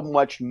how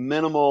much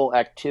minimal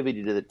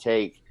activity did it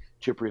take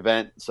to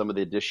prevent some of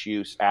the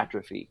disuse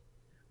atrophy,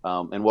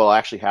 and what will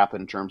actually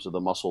happen in terms of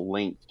the muscle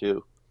length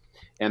too.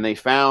 And they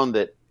found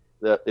that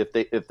if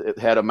it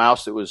had a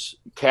mouse that was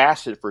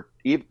casted for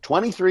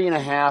 23 and a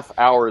half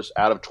hours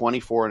out of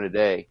 24 in a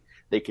day,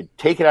 they could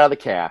take it out of the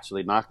cast. So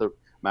they'd knock the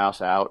mouse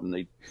out and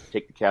they'd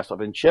take the cast off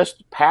and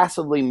just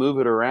passively move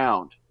it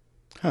around.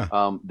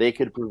 Huh. They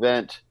could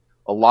prevent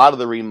a lot of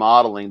the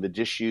remodeling, the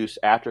disuse,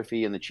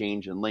 atrophy, and the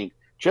change in length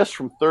just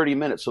from 30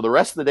 minutes. So the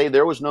rest of the day,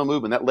 there was no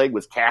movement. That leg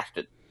was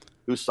casted.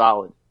 It was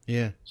solid.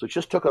 Yeah. So it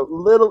just took a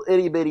little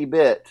itty bitty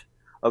bit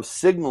of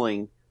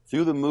signaling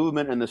through the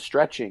movement and the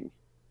stretching,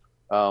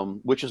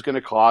 which is going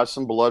to cause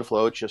some blood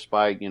flow just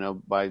by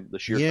the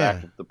sheer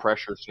fact of the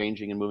pressure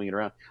changing and moving it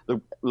around.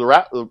 The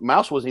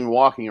mouse wasn't even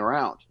walking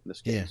around in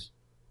this case,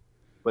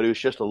 but it was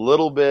just a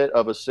little bit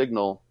of a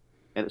signal,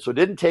 and so it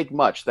didn't take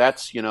much.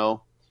 That's definitely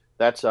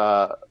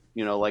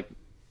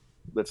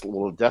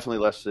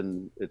less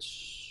than,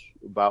 it's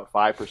about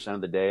 5%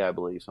 of the day, I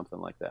believe, something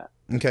like that.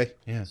 Okay.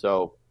 Yeah.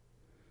 So,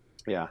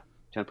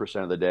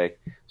 10% of the day.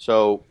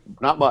 So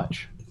not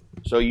much.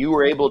 So you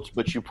were able to,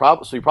 but you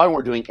probably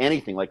weren't doing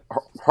anything, like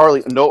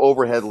hardly no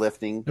overhead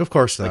lifting, Of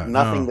course like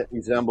not. nothing No. that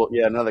resembled,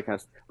 yeah, none of that kind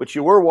of stuff. But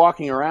you were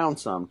walking around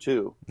some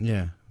too.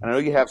 Yeah. And I know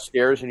you have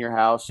stairs in your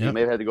house. So you Yep.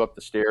 may have had to go up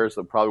the stairs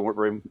that probably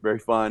weren't very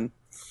fun.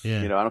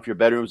 Yeah. You know, I don't know if your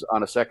bedroom's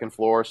on a second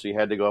floor, so you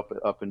had to go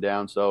up and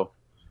down. So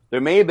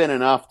there may have been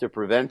enough to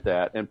prevent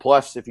that. And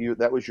plus, if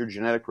that was your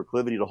genetic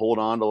proclivity to hold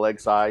on to leg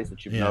size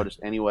that you've Yeah. noticed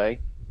anyway,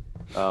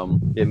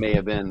 it may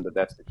have been that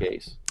that's the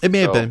case. It may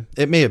have been.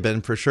 It may have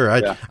been for sure.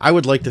 Yeah. I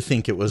would like to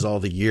think it was all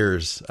the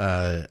years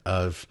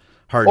of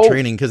hard Oh,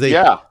 training because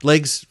yeah.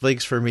 legs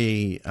for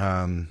me.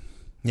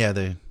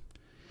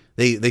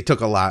 They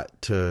took a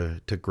lot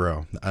to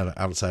grow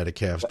outside of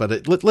calves.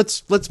 But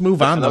let's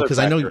move on though, because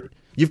I know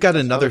you've got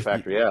another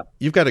factor. Yeah.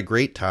 You've got a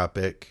great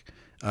topic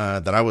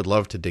that I would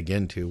love to dig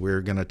into.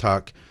 We're going to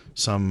talk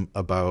some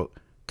about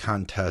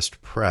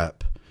contest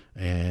prep.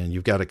 And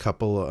you've got a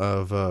couple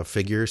of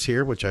figures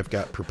here, which I've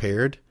got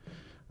prepared.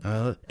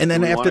 And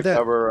then after that,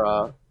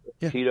 cover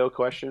keto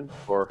question,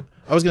 or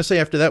I was going to say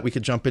after that we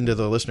could jump into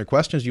the listener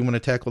questions. You want to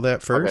tackle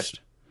that first?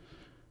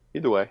 Okay.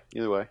 Either way.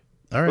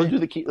 All right.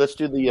 Let's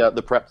do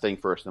the prep thing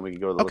first, then we can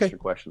go to the listener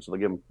questions. So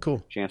they'll give them cool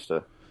a chance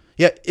to.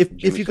 Yeah,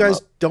 if you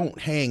guys don't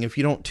if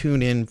you don't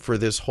tune in for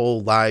this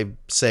whole live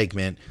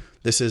segment,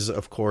 this is,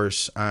 of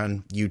course,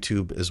 on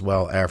YouTube as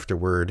well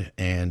afterward,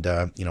 and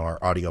our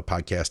audio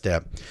podcast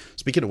app.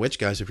 Speaking of which,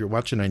 guys, if you're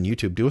watching on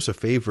YouTube, do us a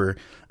favor,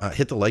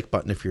 hit the like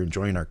button if you're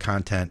enjoying our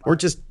content, or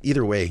just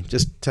either way,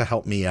 just to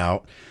help me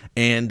out.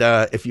 And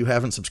if you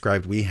haven't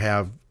subscribed, we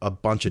have a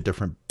bunch of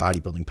different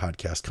bodybuilding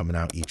podcasts coming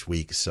out each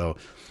week. So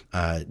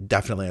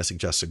definitely I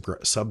suggest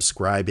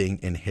subscribing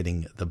and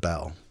hitting the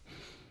bell.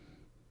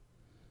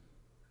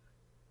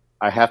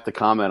 I have to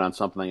comment on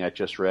something I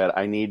just read.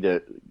 I need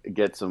to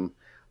get some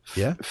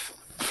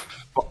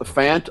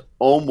Fant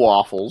Ohm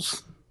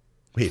waffles.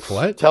 Wait,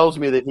 what? Tells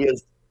me that he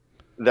has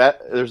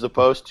that. There's a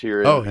post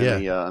here in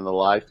the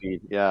live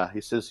feed. Yeah,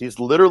 he says he's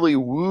literally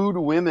wooed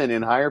women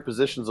in higher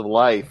positions of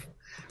life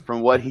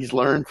from what he's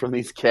learned from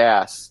these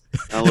casts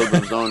and a little bit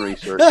of his own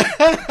research.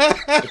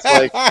 It's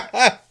like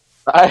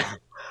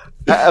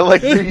I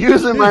like you're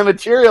using my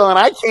material and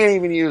I can't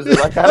even use it.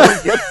 Like I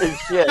don't get this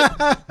shit.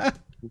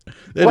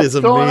 What's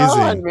going amazing,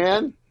 on,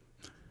 man?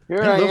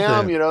 Here I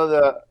am,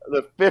 that.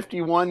 the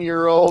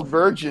 51-year-old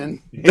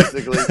virgin,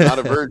 basically not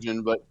a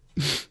virgin, but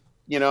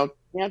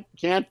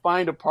can't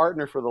find a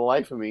partner for the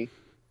life of me.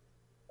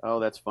 Oh,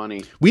 that's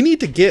funny. We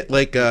need to get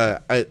like I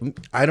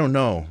don't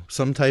know,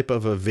 some type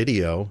of a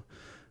video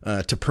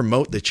to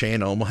promote the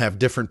channel, and we'll have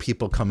different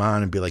people come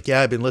on and be like,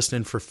 "Yeah, I've been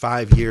listening for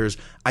 5 years.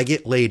 I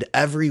get laid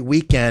every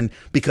weekend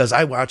because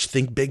I watch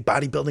Think Big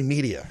Bodybuilding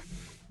Media."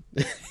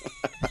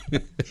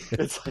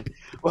 It's like,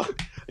 well,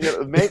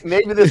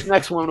 maybe this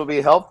next one will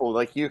be helpful.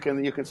 Like you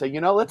can say,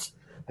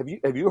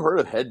 have you heard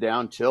of head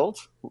down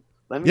tilt?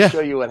 Let me show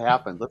you what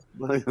happens.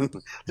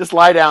 Just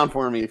lie down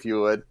for me if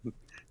you would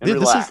and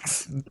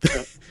relax.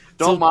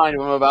 Don't mind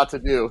what I'm about to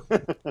do.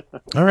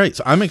 All right,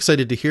 so I'm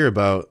excited to hear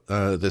about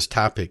this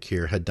topic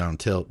here, head down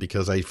tilt,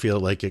 because I feel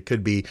like it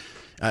could be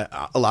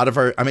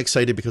I'm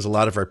excited because a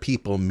lot of our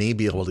people may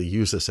be able to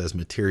use this as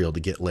material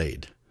to get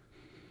laid.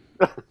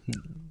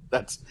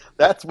 That's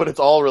what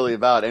it's all really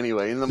about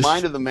anyway. In the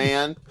mind of the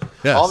man,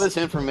 yes. All this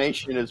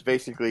information is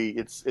basically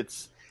it's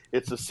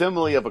a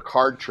simile of a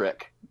card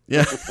trick.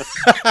 Yeah.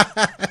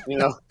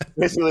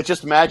 Basically it's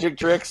just magic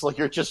tricks. Like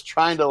you're just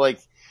trying to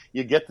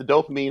you get the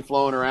dopamine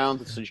flowing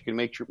around so you can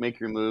make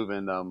your move,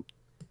 and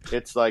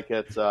it's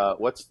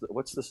what's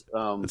this?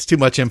 It's too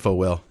much info,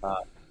 Will.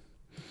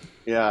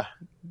 Yeah.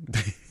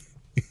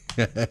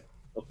 Oh,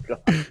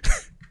 God.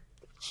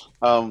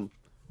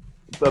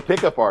 The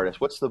Pickup Artist.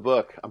 What's the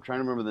book? I'm trying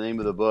to remember the name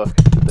of the book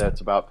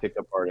that's about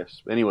pickup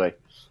artists. Anyway,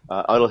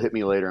 it'll hit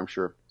me later, I'm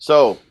sure.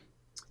 So,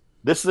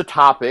 this is a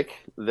topic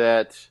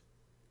that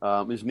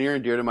is near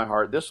and dear to my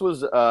heart. This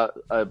was a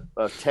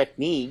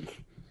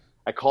technique.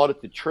 I called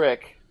it the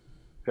trick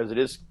because it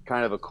is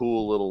kind of a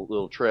cool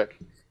little trick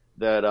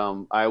that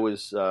I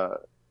was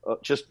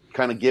just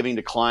kind of giving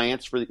to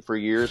clients for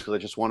years because I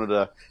just had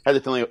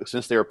the feeling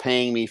since they were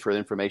paying me for the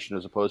information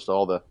as opposed to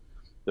all the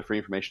free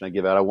information I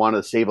give out, I wanted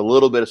to save a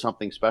little bit of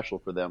something special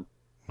for them.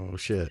 Oh,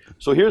 shit.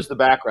 So here's the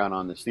background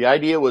on this. The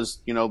idea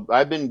was,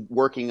 I've been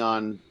working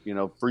on,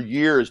 for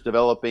years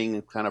developing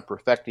and kind of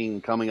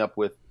perfecting, coming up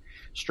with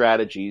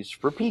strategies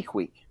for peak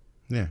week.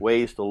 Yeah.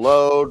 Ways to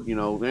load,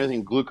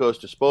 anything glucose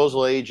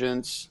disposal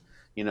agents,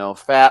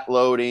 fat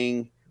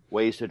loading,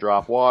 ways to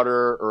drop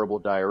water, herbal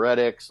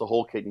diuretics, the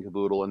whole kit and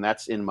caboodle. And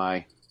that's in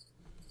my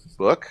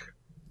book.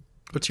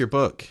 What's your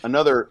book? From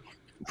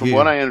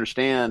what I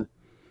understand,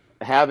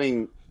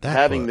 having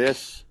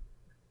this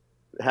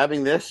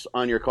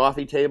on your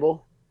coffee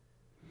table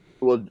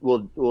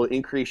will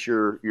increase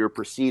your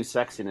perceived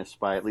sexiness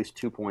by at least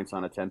 2 points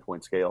on a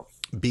 10-point scale.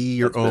 Be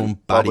your own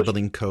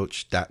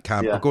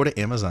bodybuildingcoach.com or go to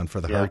Amazon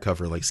for the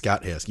hardcover like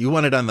Scott has. You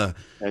want it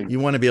you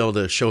want to be able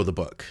to show the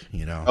book,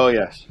 Oh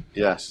yes,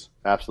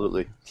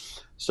 absolutely.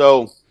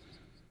 So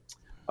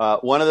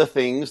one of the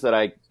things that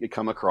I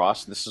come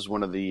across, this is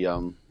one of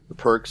the the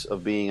perks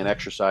of being an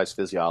exercise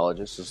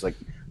physiologist. It's like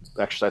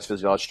exercise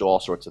physiologists do all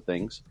sorts of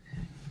things.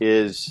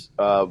 Is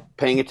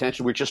paying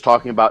attention. We're just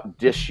talking about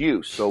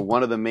disuse. So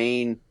one of the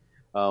main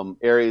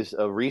areas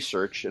of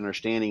research and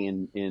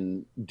understanding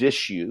in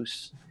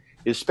disuse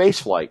is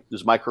spaceflight,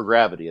 is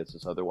microgravity, as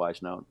it's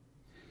otherwise known.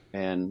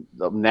 And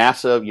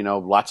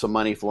NASA, lots of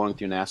money flowing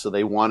through NASA.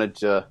 They wanted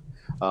to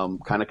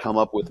kind of come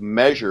up with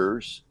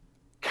measures,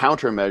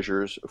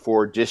 countermeasures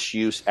for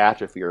disuse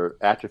atrophy or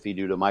atrophy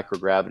due to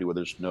microgravity where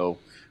there's no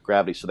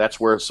gravity. So that's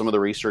where some of the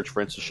research,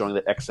 for instance, showing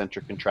that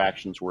eccentric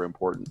contractions were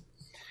important.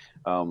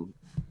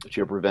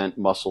 To prevent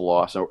muscle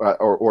loss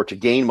or to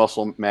gain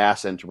muscle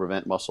mass and to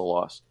prevent muscle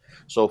loss.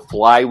 So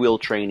flywheel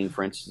training,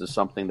 for instance, is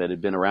something that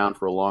had been around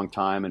for a long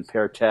time. And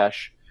Per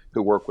Tesh,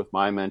 who worked with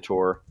my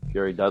mentor,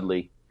 Gary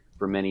Dudley,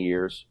 for many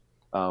years,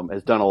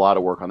 has done a lot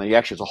of work on that. He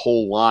actually has a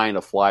whole line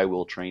of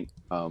flywheel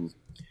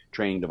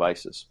training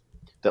devices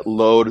that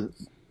load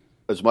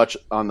as much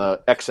on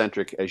the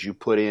eccentric as you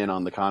put in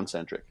on the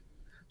concentric.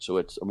 So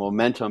it's a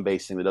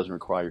momentum-based thing that doesn't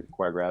require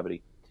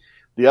gravity.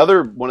 One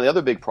of the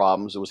other big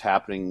problems that was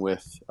happening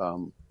with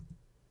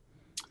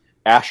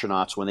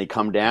astronauts when they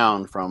come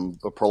down from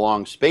a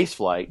prolonged space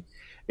flight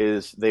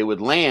is they would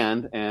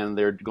land and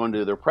they're going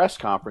to their press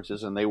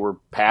conferences and they were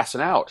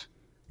passing out.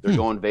 They're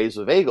going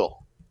vasovagal.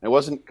 It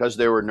wasn't because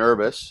they were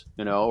nervous,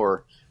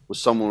 or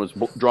someone was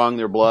drawing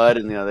their blood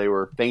and they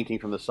were fainting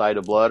from the sight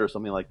of blood or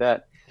something like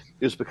that.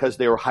 It was because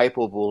they were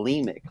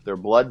hypovolemic. Their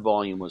blood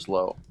volume was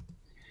low.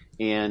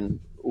 And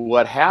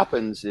what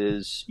happens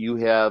is you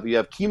have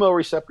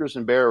chemoreceptors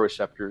and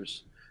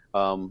baroreceptors,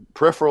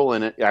 peripheral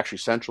and actually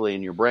centrally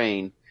in your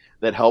brain,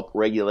 that help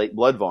regulate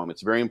blood volume.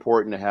 It's very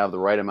important to have the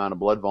right amount of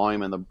blood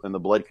volume and the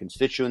blood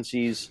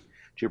constituencies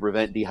to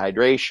prevent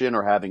dehydration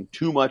or having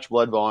too much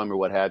blood volume or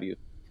what have you.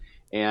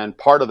 And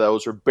part of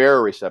those are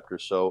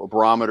baroreceptors. So a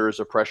barometer is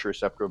a pressure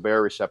receptor. A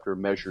baroreceptor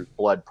measures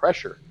blood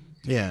pressure.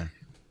 Yeah.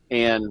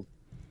 And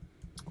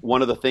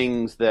one of the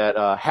things that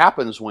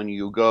happens when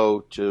you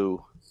go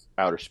to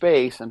outer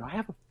space, and I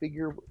have a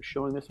figure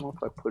showing this. I don't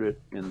know if I put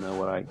it in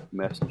what I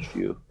messaged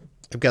you.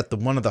 I've got the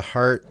one of the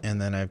heart, and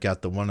then I've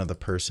got the one of the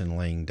person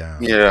laying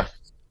down. Yeah,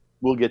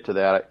 we'll get to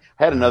that.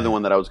 I had another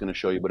one that I was going to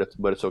show you,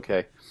 but it's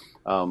okay.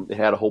 It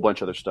had a whole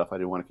bunch of other stuff I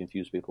didn't want to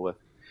confuse people with.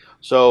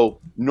 So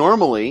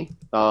normally,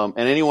 and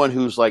anyone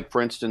who's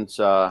for instance,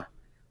 had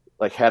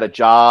a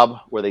job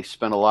where they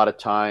spent a lot of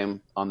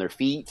time on their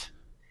feet,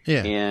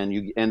 yeah, and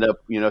you end up,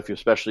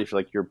 especially if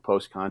you're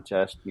post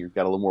contest, you've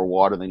got a little more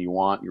water than you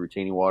want, you're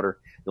retaining water,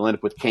 you'll end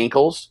up with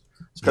cankles.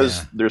 It's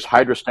because there's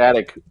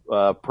hydrostatic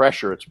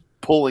pressure.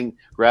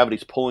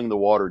 Gravity's pulling the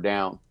water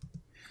down.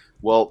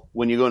 Well,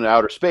 when you go into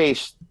outer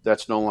space,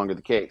 that's no longer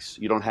the case.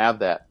 You don't have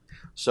that.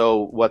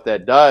 So what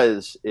that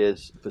does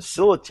is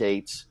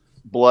facilitates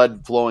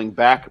blood flowing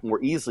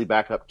more easily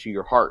back up to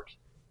your heart.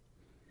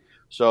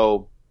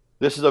 So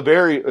this is a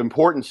very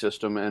important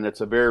system, and it's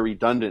a very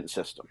redundant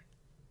system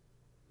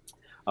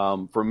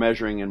for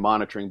measuring and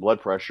monitoring blood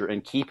pressure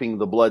and keeping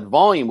the blood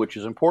volume, which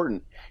is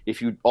important.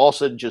 If you all of a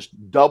sudden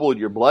just doubled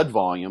your blood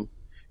volume,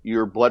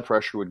 your blood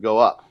pressure would go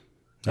up.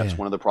 That's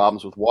one of the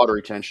problems with water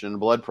retention and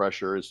blood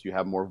pressure is you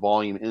have more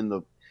volume in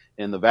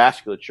the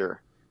vasculature,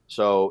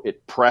 so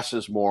it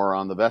presses more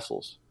on the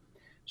vessels.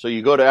 So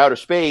you go to outer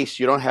space,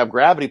 you don't have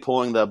gravity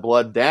pulling the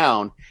blood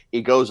down,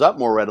 it goes up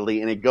more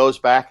readily, and it goes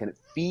back and it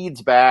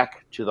feeds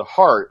back to the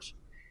heart,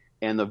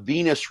 and the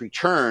venous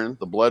return,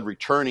 the blood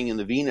returning in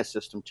the venous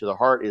system to the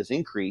heart is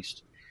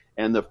increased,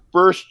 and the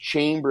first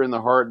chamber in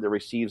the heart that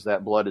receives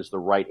that blood is the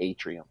right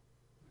atrium.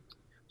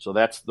 So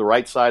that's the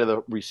right side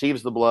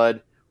receives the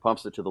blood,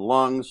 pumps it to the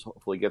lungs,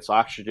 hopefully gets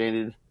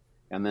oxygenated,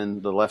 and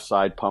then the left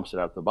side pumps it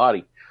out to the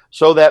body.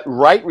 So that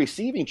right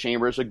receiving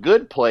chamber is a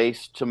good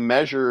place to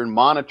measure and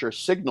monitor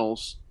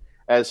signals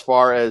as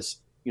far as,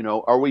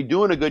 are we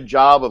doing a good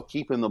job of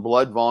keeping the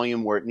blood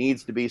volume where it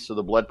needs to be so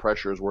the blood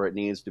pressure is where it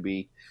needs to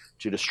be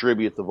to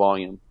distribute the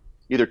volume,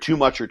 either too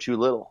much or too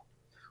little.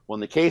 Well,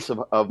 in the case of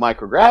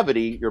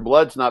microgravity, your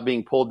blood's not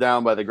being pulled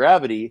down by the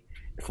gravity,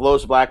 it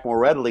flows back more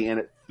readily, and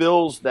it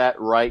fills that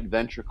right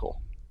ventricle.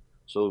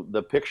 So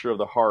the picture of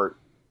the heart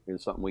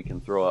is something we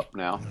can throw up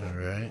now. All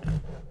right.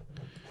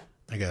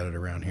 I got it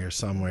around here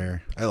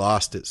somewhere. I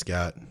lost it,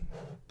 Scott.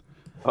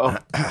 Oh,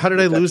 how did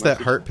I lose that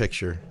heart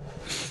picture?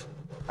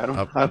 I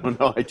don't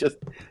know. I just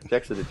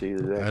texted it to you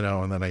today. I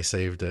know, and then I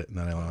saved it, and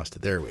then I lost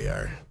it. There we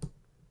are.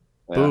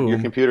 Yeah, boom. Your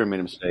computer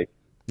made a mistake.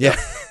 Yeah.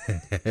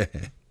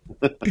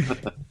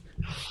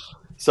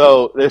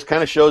 So this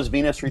kind of shows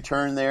venous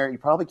return there. You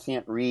probably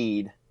can't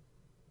read.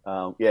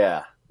 Let me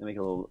make it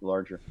a little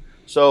larger.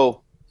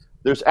 So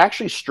there's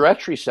actually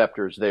stretch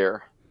receptors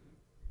there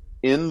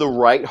in the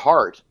right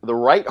heart. The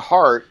right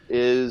heart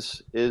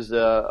is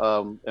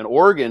an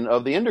organ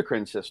of the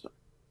endocrine system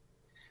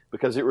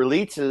because it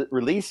releases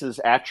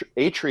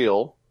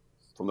atrial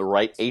from the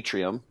right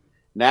atrium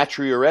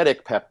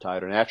natriuretic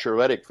peptide or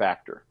natriuretic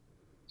factor.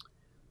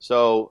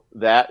 So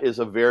that is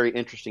a very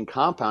interesting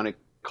compound. It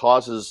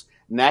causes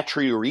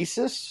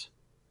natriuresis.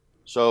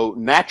 So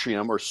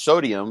natrium or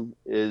sodium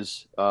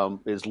is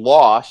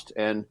lost,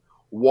 and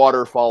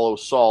water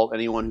follows salt.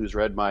 Anyone who's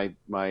read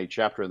my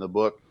chapter in the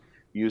book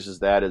uses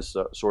that as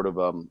sort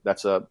of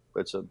it's a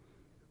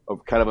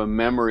kind of a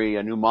memory,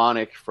 a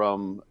mnemonic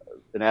from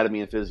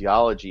anatomy and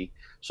physiology.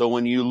 So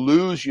when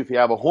if you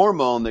have a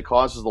hormone that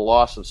causes the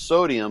loss of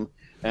sodium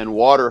and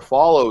water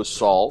follows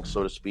salt,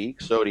 so to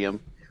speak, sodium,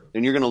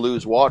 then you're going to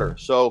lose water.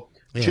 So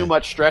too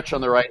much stretch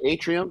on the right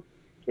atrium,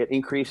 it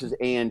increases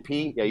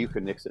ANP. Yeah, you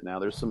can nix it now.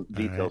 There's some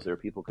details there.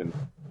 People can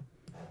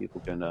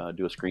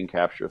do a screen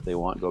capture if they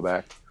want. Go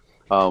back.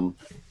 And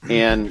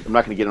I'm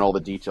not going to get into all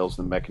the details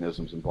and the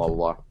mechanisms and blah, blah,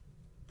 blah.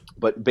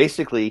 But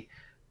basically,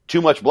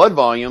 too much blood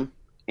volume,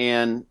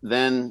 and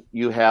then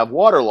you have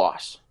water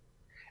loss.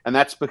 And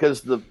that's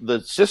because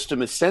the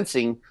system is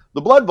sensing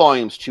the blood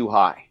volume's too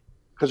high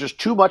because there's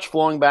too much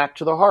flowing back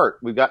to the heart.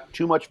 We've got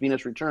too much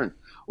venous return.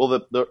 Well,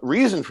 the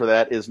reason for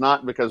that is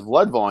not because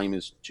blood volume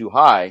is too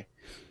high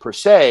per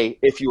se.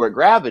 If you are at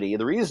gravity,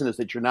 the reason is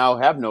that you now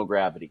have no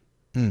gravity.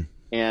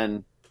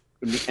 And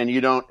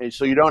you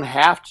don't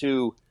have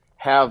to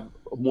have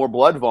more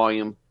blood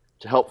volume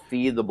to help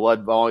feed the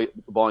blood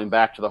volume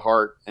back to the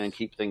heart and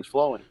keep things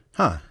flowing.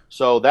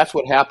 So that's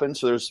what happens.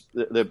 So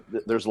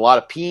there's a lot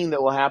of peeing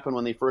that will happen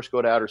when they first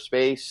go to outer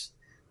space,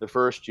 the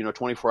first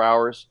 24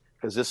 hours,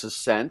 because this is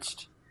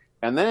sensed.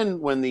 And then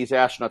when these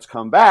astronauts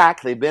come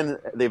back, they've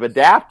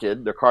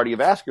adapted, their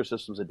cardiovascular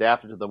system's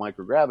adapted to the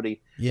microgravity.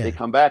 Yeah. They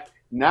come back.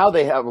 Now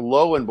they have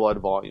low in blood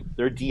volume.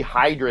 They're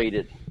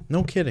dehydrated.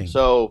 No kidding.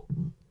 So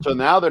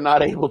now they're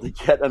not able to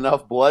get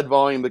enough blood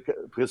volume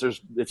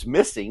because it's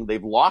missing.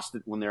 They've lost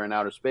it when they're in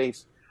outer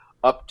space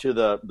up to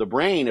the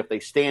brain. If they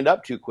stand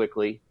up too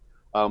quickly,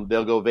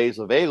 they'll go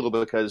vasovagal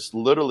because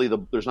literally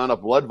there's not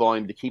enough blood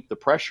volume to keep the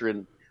pressure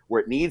in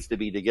where it needs to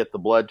be to get the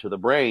blood to the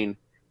brain,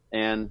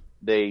 and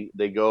they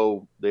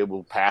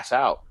will pass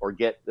out or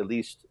get at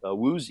least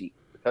woozy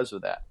because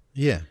of that.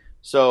 Yeah.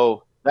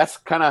 So that's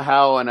kind of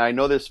how, and I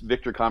know this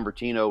Victor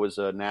Convertino was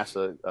a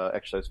NASA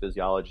exercise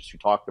physiologist who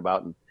talked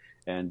about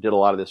and did a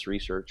lot of this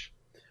research.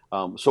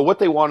 So what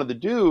they wanted to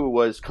do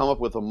was come up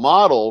with a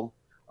model.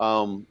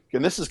 And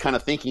this is kind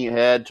of thinking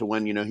ahead to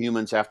when,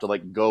 humans have to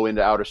go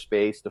into outer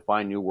space to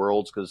find new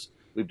worlds because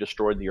we've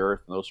destroyed the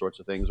Earth and those sorts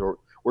of things. Or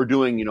we're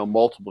doing,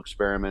 multiple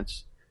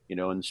experiments,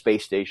 in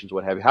space stations,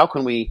 what have you. How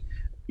can we,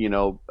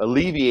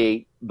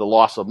 alleviate the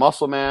loss of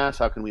muscle mass?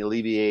 How can we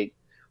alleviate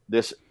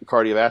this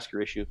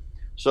cardiovascular issue?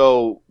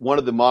 So one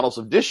of the models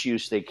of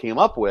disuse they came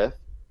up with,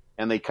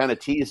 and they kind of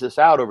teased this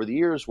out over the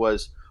years,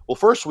 was, well,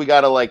 first we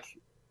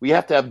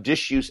have to have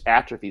disuse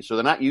atrophy. So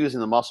they're not using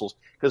the muscles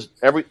because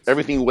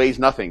everything weighs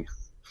nothing.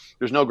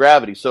 There's no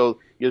gravity. So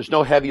there's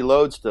no heavy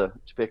loads to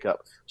pick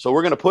up. So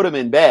we're going to put them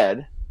in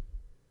bed.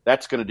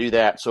 That's going to do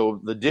that.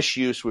 So the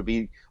disuse would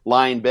be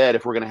lie in bed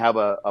if we're going to have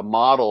a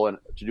model and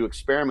to do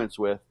experiments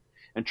with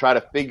and try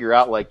to figure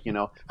out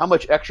how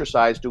much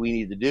exercise do we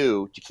need to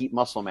do to keep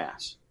muscle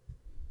mass.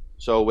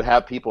 So we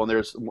have people, and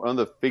there's one of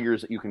the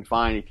figures that you can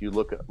find if you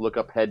look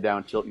up head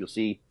down tilt, you'll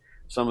see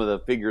some of the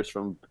figures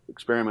from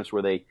experiments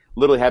where they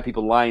literally have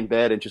people lie in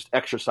bed and just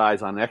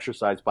exercise on an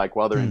exercise bike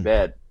while they're in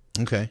bed.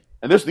 Okay.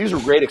 And these are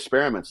great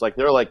experiments. They're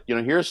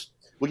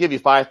we'll give you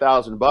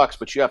 $5,000,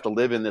 but you have to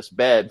live in this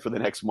bed for the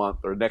next month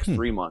or next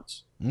 3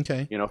 months.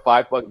 Okay.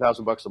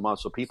 $5,000 a month.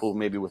 So people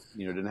maybe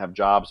didn't have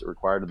jobs that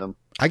required them.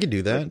 I could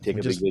do that. Take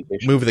a big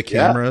vacation. Move the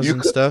cameras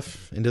and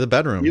stuff into the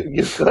bedroom.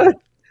 You could.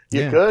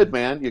 You could,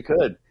 man. You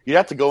could. You'd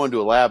have to go into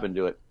a lab and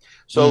do it.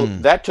 So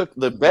that took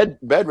the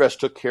bed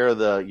rest took care of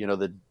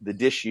the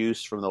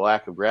disuse from the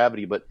lack of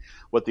gravity. But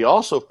what they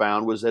also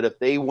found was that if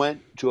they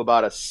went to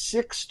about a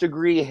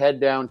 6-degree head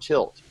down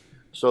tilt,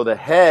 so the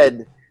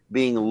head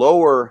being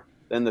lower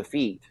than the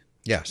feet,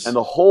 yes, and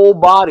the whole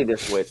body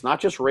this way, it's not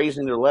just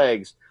raising their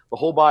legs, the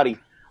whole body,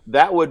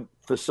 that would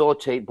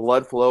facilitate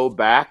blood flow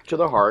back to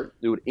the heart.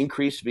 It would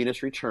increase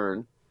venous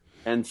return,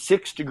 and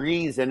 6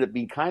 degrees ended up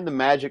being kind of the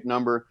magic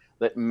number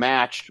that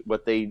matched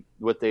what they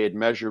had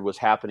measured was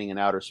happening in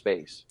outer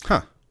space.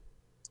 Huh.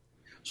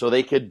 So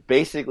they could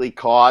basically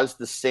cause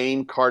the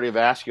same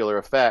cardiovascular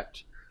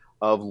effect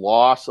of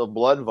loss of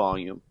blood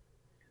volume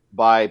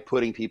by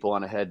putting people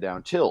on a head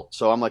down tilt.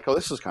 So I'm like, oh,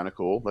 this is kind of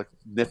cool,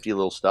 nifty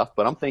little stuff.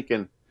 But I'm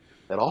thinking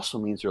that also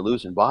means they're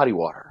losing body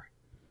water.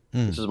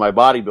 This is my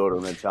bodybuilder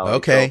mentality.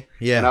 Okay.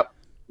 So,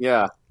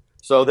 yeah.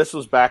 So this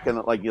was back in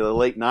the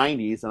late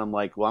 90s, and I'm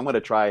like, well, I'm going to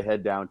try a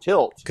head down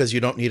tilt because you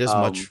don't need as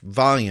much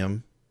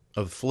volume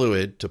of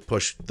fluid to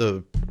push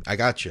the. I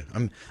got you.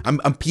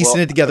 I'm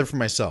piecing it together for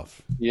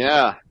myself.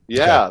 Yeah.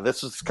 Okay.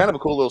 This is kind of a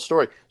cool little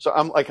story. So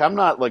I'm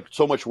not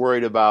so much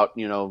worried about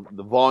the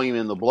volume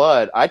in the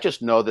blood. I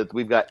just know that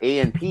we've got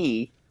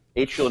ANP,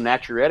 atrial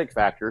natriuretic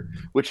factor,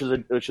 which is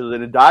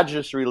an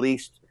endogenous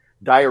released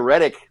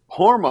diuretic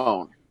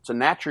hormone. It's a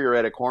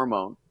natriuretic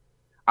hormone.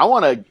 I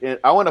want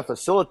to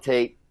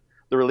facilitate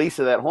the release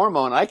of that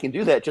hormone. I can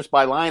do that just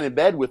by lying in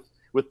bed with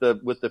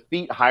the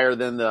feet higher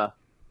than the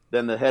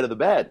head of the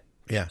bed.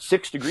 Yeah.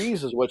 6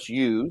 degrees is what's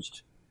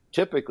used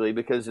typically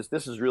because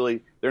this is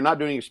really, they're not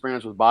doing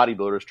experiments with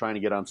bodybuilders trying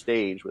to get on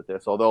stage with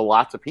this, although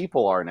lots of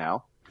people are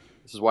now.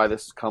 This is why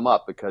this has come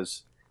up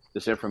because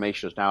this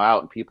information is now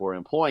out and people are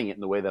employing it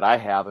in the way that I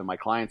have and my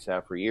clients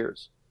have for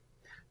years.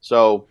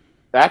 So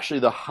actually,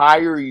 the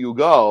higher you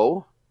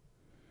go,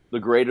 the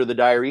greater the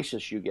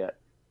diuresis you get.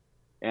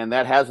 And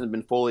that hasn't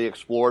been fully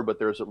explored, but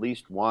there's at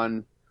least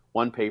one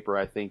paper,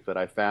 I think, that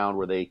I found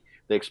where they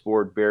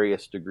explored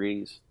various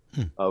degrees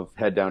of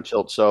head down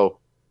tilt. So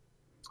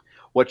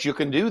what you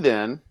can do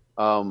then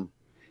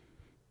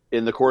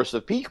in the course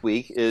of peak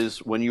week is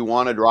when you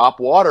want to drop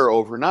water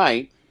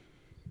overnight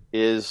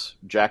is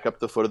jack up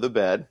the foot of the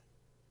bed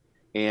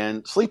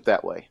and sleep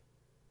that way.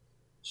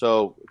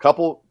 So a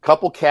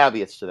couple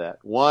caveats to that.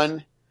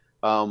 One,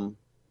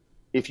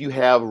 if you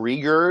have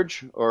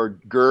regurg or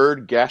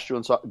GERD,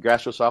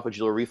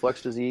 gastroesophageal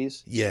reflux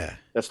disease,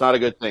 that's not a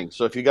good thing.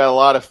 So if you got a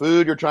lot of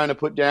food you're trying to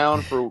put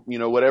down for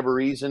whatever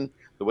reason,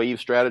 the way you've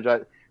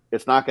strategized,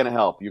 it's not going to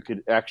help. You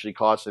could actually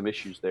cause some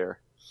issues there.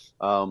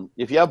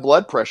 If you have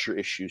blood pressure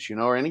issues,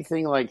 or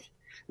anything like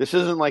this,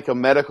 isn't like a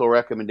medical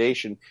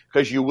recommendation,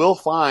 because you will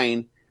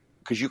find,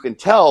 because you can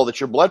tell that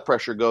your blood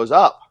pressure goes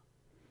up.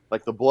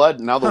 Like the blood,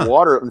 now the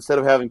water, instead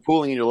of having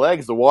pooling in your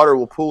legs, the water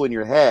will pool in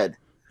your head.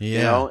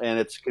 Yeah. And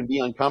it can be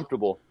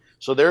uncomfortable.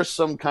 So there's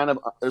some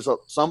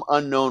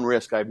unknown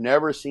risk. I've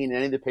never seen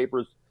any of the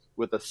papers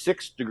with a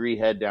 6-degree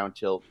head down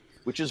tilt,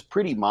 which is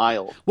pretty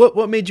mild.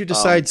 What made you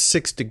decide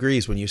 6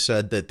 degrees when you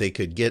said that they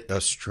could get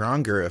a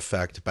stronger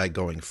effect by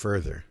going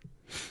further?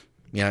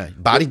 Yeah,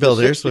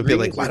 bodybuilders would be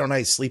like, why don't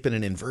I sleep in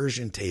an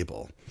inversion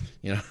table?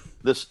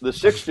 The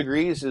 6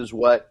 degrees is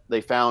what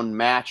they found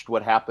matched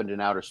what happened in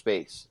outer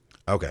space.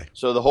 Okay.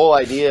 So the whole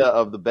idea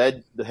of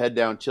the head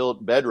down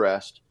tilt bed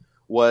rest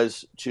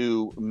was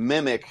to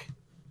mimic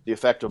the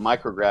effect of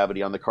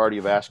microgravity on the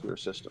cardiovascular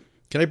system.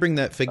 Can I bring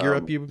that figure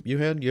up you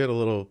had? You had a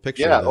little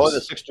picture of this. Oh,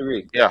 the 6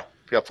 degree. Yeah,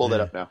 pull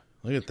that up now.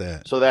 Look at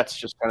that. So that's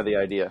just kind of the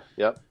idea.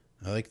 Yep.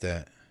 I like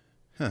that.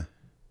 Huh.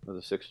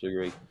 The 6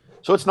 degree.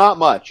 So it's not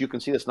much. You can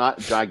see it's not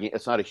gigantic.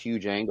 It's not a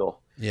huge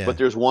angle. Yeah. But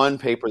there's one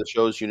paper that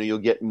shows you'll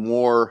get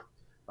more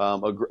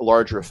a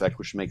larger effect,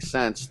 which makes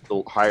sense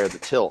the higher the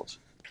tilt.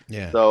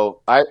 Yeah.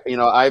 So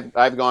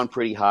I've gone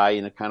pretty high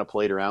and kind of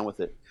played around with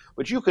it.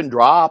 But you can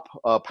drop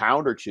a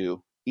pound or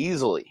two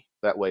easily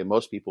that way.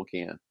 Most people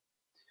can.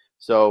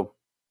 So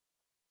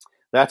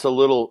that's a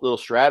little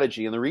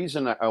strategy. And the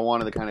reason I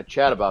wanted to kind of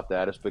chat about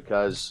that is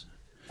because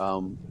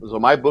so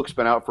my book's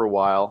been out for a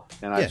while,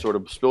 and I sort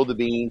of spilled the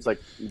beans,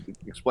 like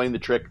explained the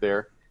trick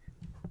there.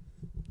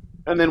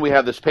 And then we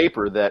have this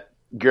paper that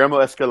Guillermo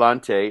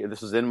Escalante,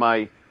 this is in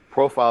my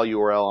profile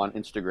URL on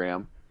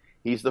Instagram.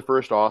 He's the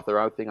first author.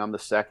 I think I'm the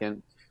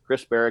second.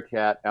 Chris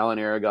Barakat, Alan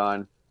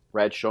Aragon,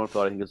 Brad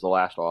Schoenfeld, I think, is the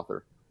last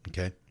author.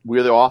 Okay.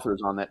 We're the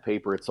authors on that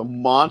paper. It's a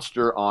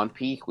monster on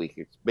peak week.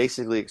 It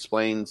basically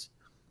explains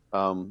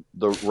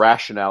the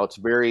rationale. It's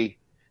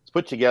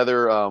put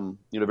together,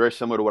 very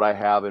similar to what I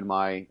have in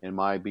my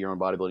Be Your Own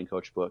Bodybuilding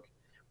Coach book.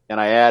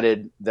 And I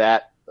added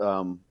that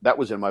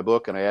was in my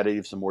book, and I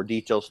added some more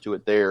details to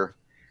it there.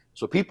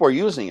 So people are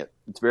using it.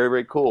 It's very,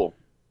 very cool.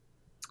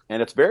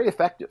 And it's very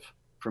effective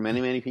for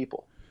many, many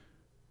people.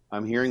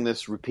 I'm hearing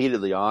this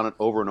repeatedly on and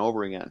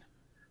over again.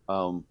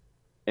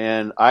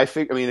 And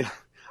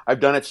I've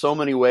done it so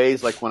many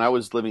ways. Like when I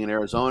was living in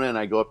Arizona and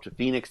I go up to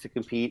Phoenix to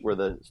compete where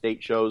the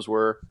state shows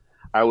were,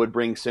 I would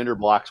bring cinder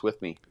blocks with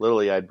me.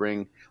 Literally,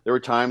 there were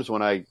times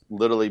when I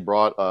literally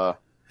brought a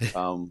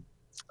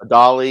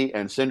dolly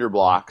and cinder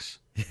blocks,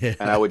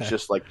 and I would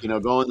just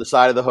go in the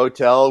side of the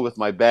hotel with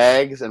my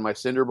bags and my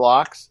cinder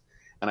blocks,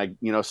 and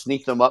I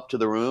sneak them up to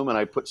the room and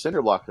I put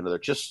cinder blocks into there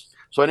just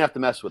so I didn't have to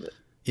mess with it.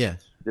 Yeah.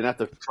 Didn't have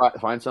to try to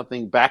find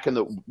something.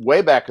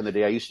 Way back in the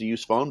day, I used to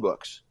use phone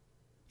books.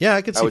 Yeah,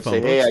 I could see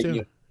phone books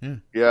too.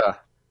 Yeah.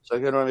 So I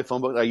don't have a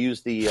phone book. I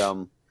use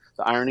the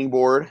ironing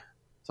board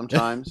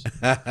sometimes,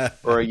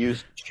 or I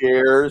use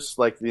chairs,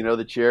 like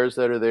the chairs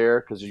that are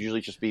there, because it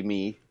usually just be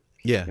me.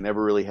 Yeah. I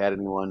never really had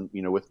anyone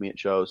with me at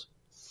shows.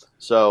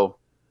 So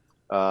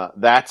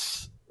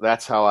that's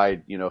how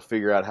I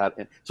figure out how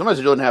to. Sometimes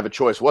I don't have a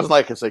choice. It wasn't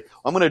like it's like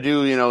I'm going to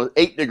do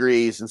 8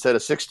 degrees instead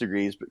of 6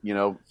 degrees, but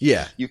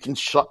you can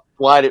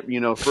slide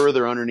it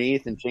further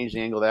underneath and change the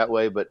angle that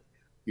way, but.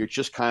 You're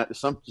just kind of to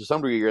some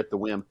degree you're at the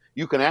whim.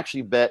 You can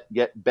actually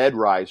get bed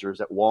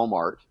risers at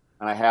Walmart,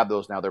 and I have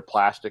those now. They're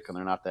plastic and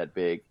they're not that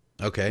big.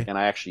 Okay. And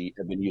I actually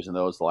have been using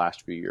those the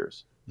last few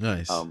years.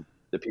 Nice.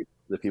 The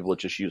people that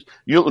just use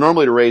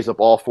normally to raise up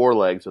all 4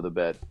 legs of the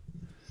bed.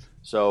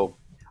 So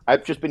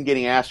I've just been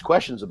getting asked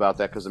questions about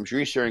that because I'm sure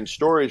you're sharing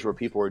stories where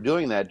people are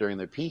doing that during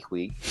their peak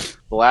week.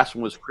 The last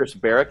one was Chris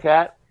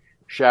Barakat.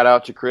 Shout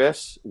out to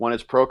Chris. Won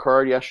his pro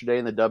card yesterday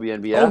in the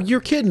WNBF. Oh, you're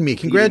kidding me.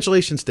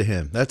 Congratulations to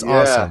him. That's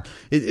awesome.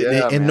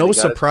 And man, no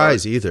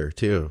surprise either,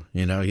 too.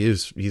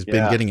 He's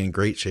been getting in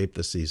great shape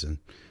this season.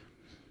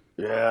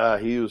 Yeah,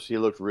 he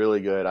looked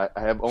really good. I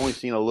have only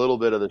seen a little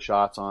bit of the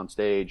shots on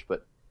stage,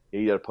 but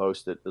he did a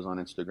post that is on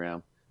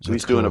Instagram. So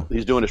he's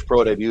doing his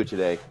pro debut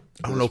today.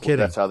 Oh, no kidding.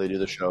 That's how they do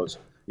the shows.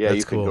 Yeah, that's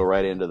you can cool. go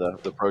right into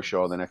the pro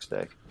show on the next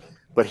day.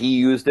 But he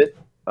used it,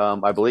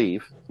 I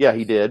believe. Yeah,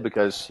 he did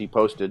because he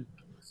posted.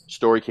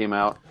 Story came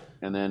out.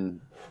 and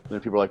then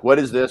people are like, "What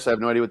is this? I have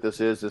no idea what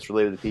this is. This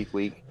related to peak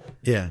week."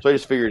 Yeah. So I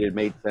just figured it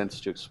made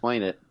sense to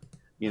explain it,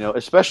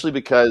 especially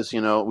because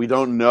we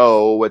don't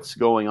know what's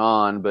going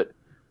on, but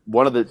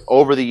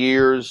over the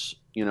years,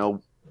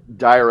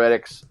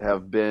 diuretics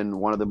have been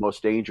one of the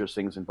most dangerous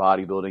things in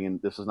bodybuilding,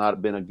 and this has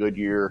not been a good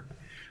year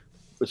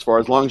as far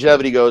as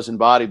longevity goes in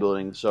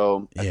bodybuilding.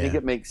 So I think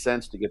it makes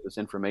sense to get this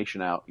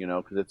information out,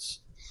 because it's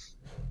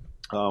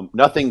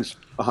nothing's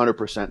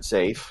 100%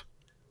 safe.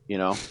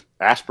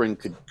 Aspirin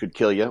could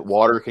kill you,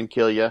 water can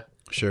kill you,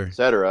 sure,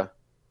 etc.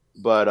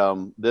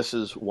 But this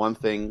is one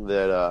thing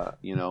that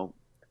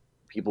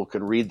people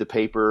can read the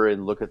paper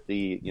and look at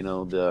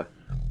the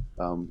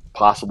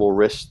possible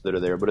risks that are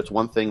there. But it's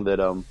one thing that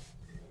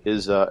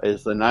is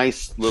the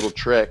nice little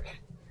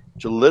trick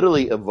to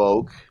literally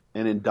evoke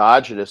an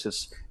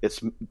endogenous.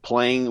 It's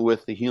playing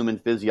with the human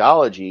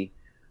physiology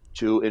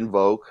to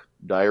invoke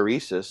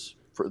diuresis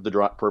for the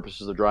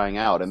purposes of drying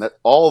out, and that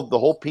the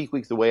whole peak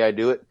week, the way I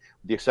do it,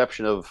 with the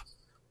exception of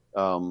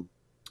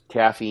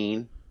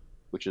caffeine,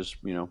 which is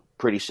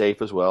pretty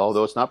safe as well,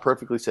 although it's not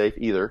perfectly safe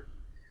either.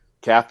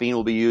 Caffeine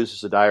will be used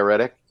as a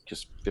diuretic,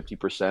 just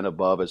 50%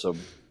 above as a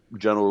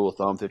general rule of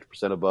thumb,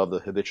 50% above the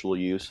habitual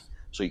use,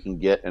 so you can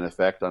get an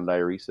effect on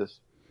diuresis.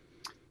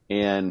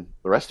 And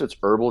the rest of it's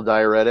herbal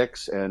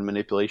diuretics and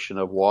manipulation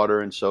of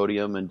water and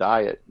sodium and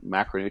diet,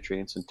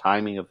 macronutrients and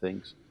timing of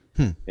things.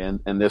 And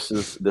this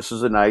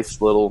is a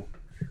nice little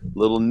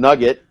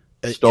nugget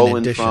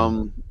stolen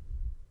from.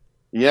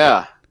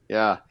 Yeah.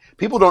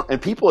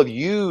 People have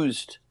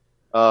used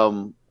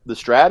the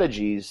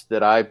strategies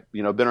that I've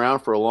been around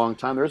for a long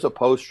time. There's a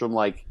post from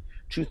like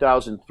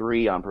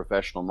 2003 on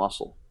Professional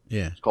Muscle.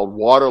 Yeah, it's called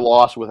 "Water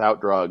Loss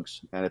Without Drugs,"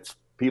 and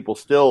people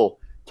still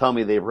tell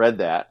me they've read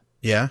that.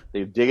 Yeah,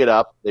 they dig it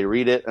up, they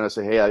read it, and I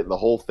say, hey, the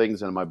whole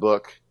thing's in my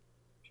book.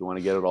 If you want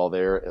to get it all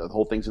there, the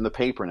whole thing's in the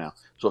paper now,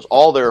 so it's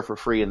all there for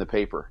free in the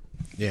paper.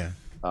 Yeah,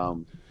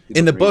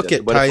 in the book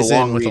it ties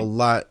in with a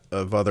lot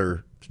of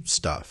other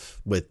stuff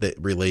that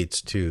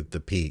relates to the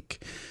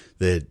peak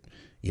that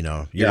you're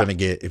going to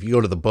get if you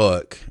go to the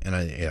book. And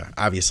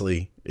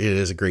obviously it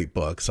is a great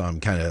book, so I'm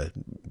kind of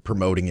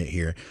promoting it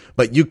here,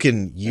 but you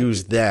can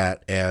use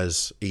that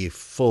as a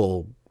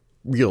full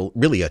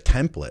really a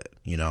template,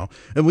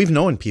 and we've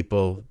known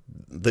people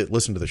that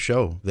listen to the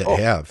show that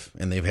have,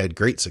 and they've had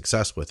great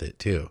success with it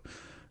too,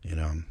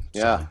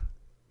 Yeah.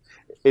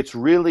 It's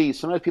really,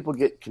 sometimes people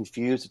get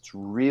confused. It's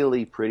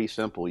really pretty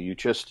simple. You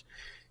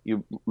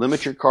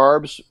limit your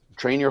carbs,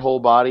 train your whole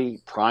body,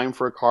 prime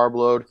for a carb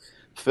load,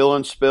 fill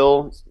and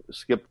spill,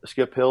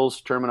 Skip Hill's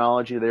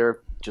terminology there,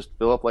 just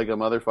fill up like a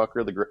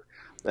motherfucker.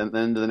 And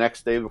then the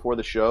next day before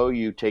the show,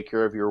 you take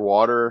care of your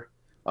water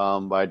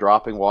by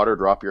dropping water,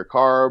 drop your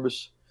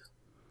carbs.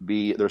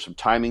 There's some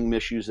timing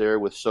issues there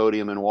with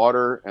sodium and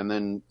water, and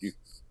then you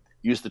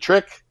use the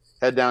trick,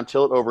 head down,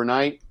 tilt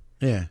overnight.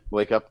 Yeah.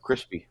 Wake up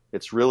crispy.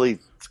 It's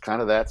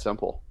kind of that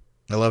simple.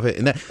 I love it.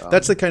 And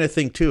that's the kind of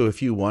thing too,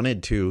 if you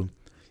wanted to,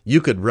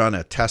 you could run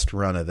a test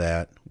run of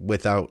that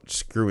without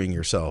screwing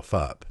yourself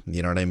up.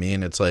 You know what I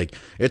mean? It's like,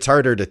 it's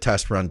harder to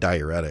test run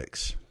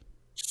diuretics.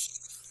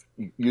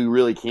 You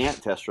really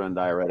can't test run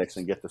diuretics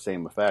and get the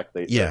same effect.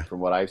 From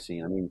what I've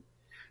seen. I mean,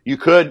 you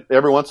could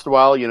every once in a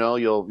while,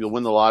 you'll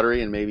win the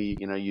lottery and maybe,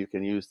 you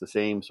can use the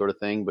same sort of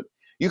thing, but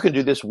you can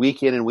do this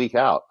week in and week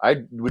out.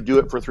 I would do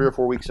it for 3 or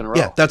 4 weeks in a row.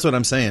 Yeah, that's what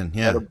I'm saying.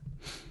 Yeah.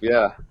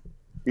 Yeah.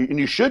 And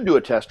you should do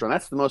a test run.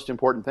 That's the most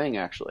important thing,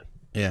 actually.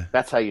 Yeah.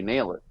 That's how you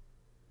nail it.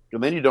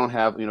 And then you don't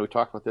have, we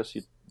talked about this.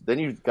 Then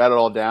you've got it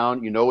all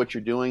down. You know what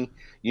you're doing.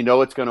 You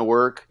know it's going to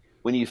work.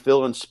 When you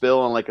fill and spill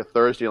on like a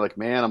Thursday, you're like,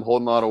 man, I'm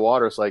holding a lot of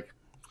water. It's like,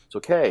 it's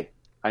okay.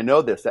 I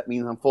know this. That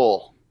means I'm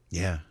full.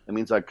 Yeah. That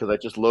means because I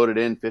just loaded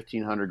in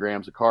 1,500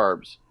 grams of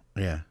carbs.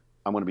 Yeah.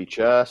 I'm going to be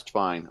just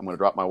fine. I'm going to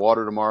drop my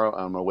water tomorrow.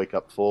 I'm going to wake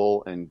up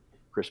full and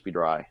crispy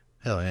dry.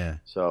 Hell yeah.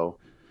 So,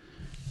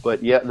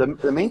 but yeah,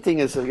 the main thing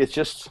is it's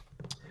just,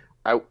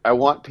 I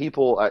want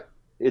people,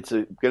 it's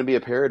going to be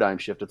a paradigm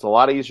shift. It's a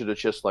lot easier to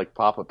just like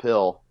pop a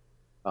pill.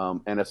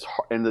 And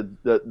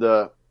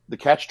the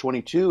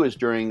catch-22 is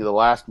during the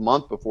last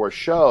month before a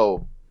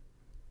show.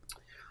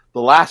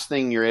 The last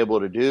thing you're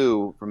able to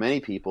do for many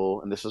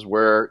people, and this is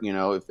where,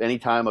 if any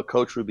time a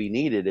coach would be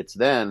needed, it's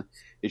then,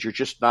 is you're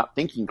just not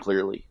thinking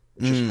clearly.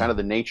 It's just kind of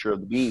the nature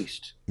of the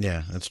beast.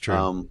 Yeah, that's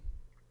true.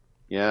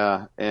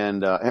 Yeah.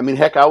 And I mean,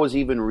 heck, I was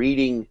even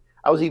reading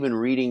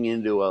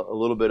into a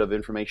little bit of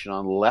information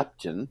on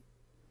leptin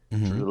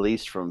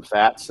released from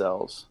fat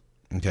cells.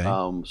 Okay.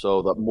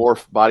 So the more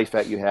body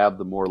fat you have,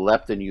 the more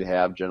leptin you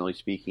have, generally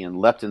speaking, and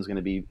leptin's going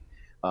to be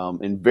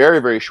in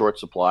very, very short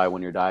supply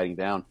when you're dieting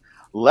down.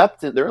 There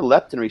are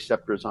leptin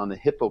receptors on the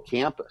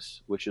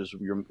hippocampus, which is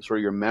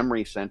your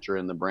memory center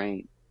in the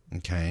brain.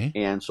 Okay.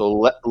 And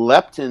so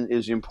leptin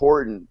is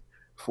important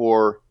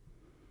for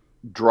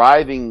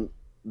driving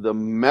the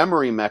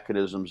memory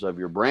mechanisms of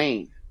your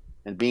brain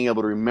and being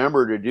able to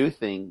remember to do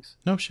things.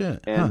 No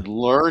shit. And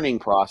learning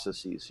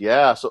processes.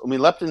 Yeah. So, I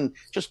mean, leptin,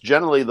 just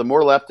generally, the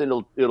more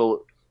leptin,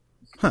 it'll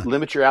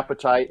limit your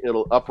appetite.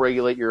 It'll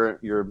upregulate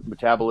your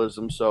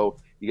metabolism. So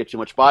you get too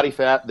much body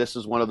fat. This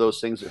is one of those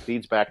things that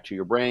feeds back to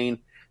your brain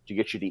to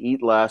get you to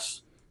eat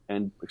less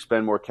and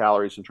expend more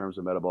calories in terms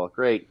of metabolic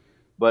rate.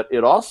 But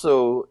it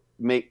also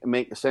make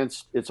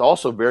sense. It's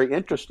also very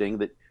interesting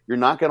that you're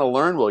not going to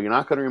learn well. You're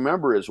not going to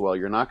remember as well.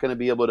 You're not going to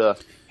be able to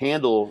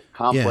handle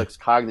complex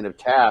cognitive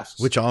tasks,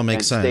 which all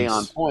makes sense. Stay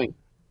on point.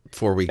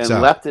 4 weeks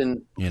and out,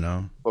 leptin,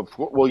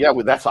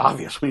 well, that's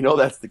obvious. We know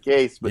that's the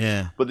case, but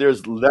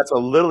that's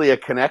literally a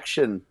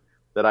connection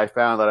that I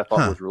found that I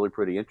thought was really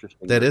pretty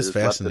interesting. There's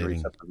fascinating.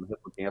 Leptin receptors in the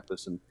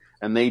hippocampus,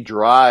 and they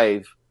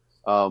drive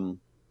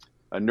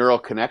a neural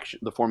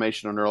connection, the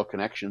formation of neural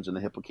connections in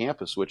the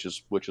hippocampus, which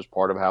is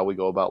part of how we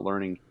go about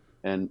learning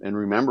and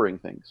remembering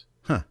things.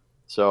 Huh.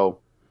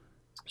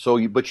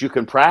 But you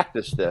can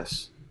practice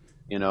this,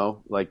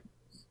 like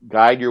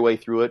guide your way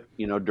through it,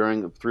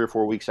 during 3 or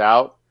 4 weeks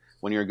out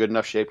when you're in good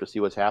enough shape to see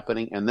what's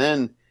happening. And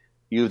then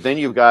you've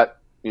got,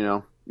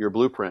 your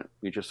blueprint.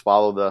 You just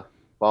follow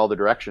the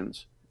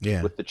directions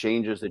with the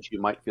changes that you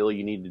might feel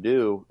you need to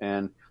do.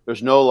 And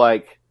there's none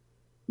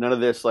of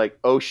this like,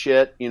 oh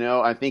shit,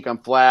 I think I'm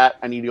flat.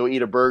 I need to go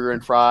eat a burger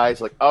and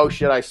fries. Like, oh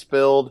shit, I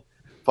spilled.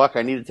 Fuck,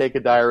 I need to take a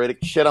diuretic.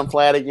 Shit, I'm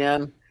flat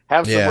again.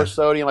 Have some more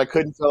sodium. I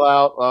couldn't fill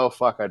out. Oh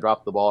fuck, I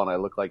dropped the ball and I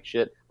look like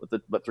shit.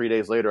 But 3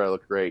 days later, I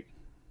look great.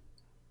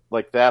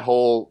 Like that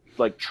whole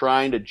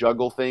trying to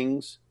juggle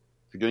things,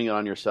 if you're doing it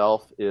on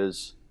yourself,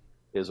 is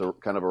a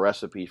kind of a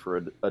recipe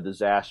for a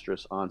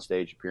disastrous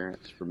onstage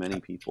appearance for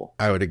many people.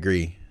 I would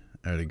agree.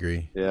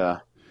 Yeah.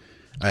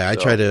 I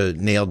try to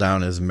nail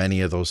down as many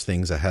of those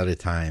things ahead of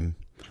time.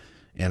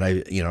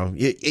 And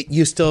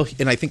you still,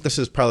 and I think this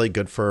is probably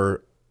good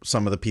for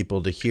some of the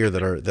people to hear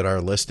that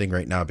are listening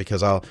right now,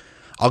 because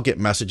I'll get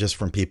messages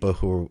from people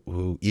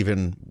who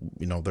even,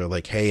 they're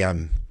like, hey,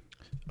 I'm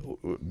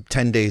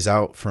 10 days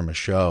out from a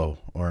show,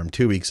 or I'm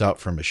 2 weeks out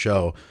from a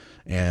show,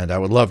 and I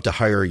would love to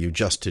hire you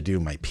just to do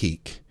my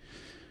peak.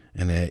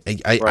 And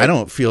I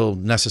don't feel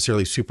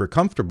necessarily super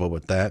comfortable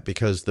with that,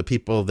 because the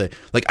people that,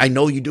 I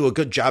know you do a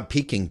good job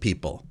peaking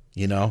people,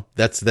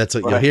 that's what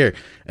you'll hear.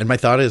 And my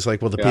thought is the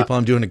people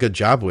I'm doing a good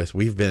job with,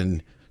 we've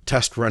been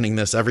test running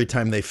this every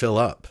time they fill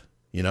up.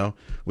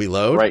 We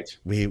load,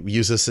 we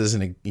use this as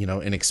an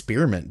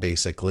experiment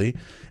basically.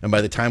 And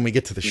by the time we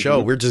get to the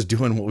show, we're just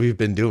doing what we've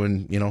been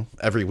doing,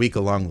 every week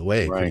along the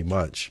way, pretty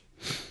much.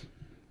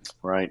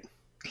 Right.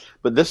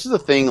 But this is the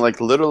thing,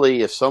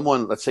 literally, if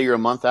someone, let's say you're a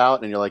month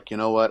out and you're like, you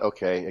know what?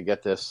 Okay, I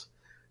get this.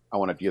 I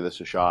want to give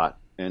this a shot.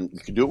 And you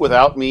can do it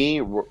without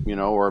me,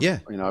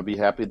 I'd be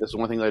happy. This is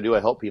one thing that I do. I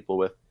help people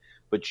with.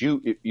 But you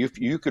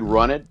could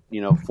run it,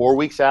 4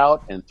 weeks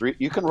out and 3.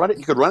 You could run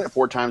it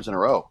 4 times in a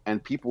row,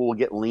 and people will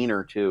get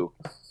leaner too,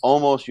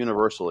 almost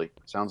universally.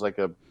 Sounds like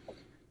a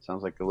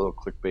little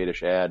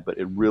clickbaitish ad, but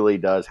it really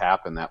does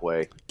happen that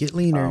way. Get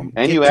leaner,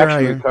 and you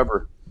actually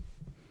recover.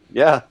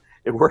 Yeah,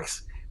 it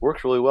works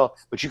really well.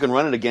 But you can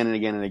run it again and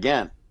again and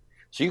again.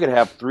 So you could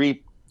have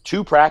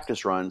 2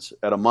 practice runs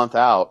at a month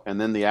out, and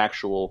then the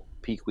actual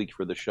peak week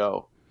for the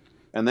show,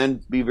 and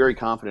then be very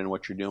confident in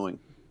what you're doing.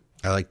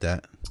 I like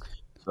that.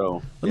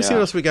 So let me see what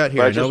else we got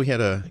here. I know we had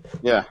a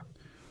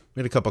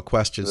couple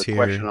questions here.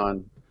 Question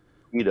on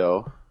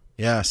keto.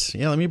 Yes,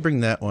 let me bring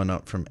that one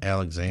up from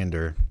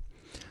Alexander.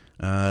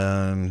 He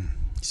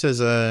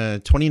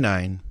says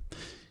 29.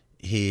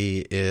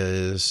 He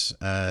is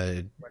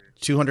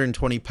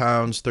 220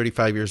 pounds,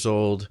 35 years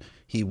old.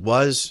 He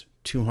was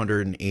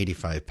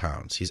 285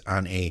 pounds. He's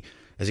on a,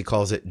 as he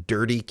calls it,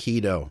 dirty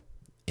keto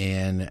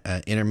and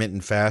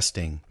intermittent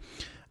fasting,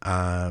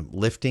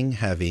 lifting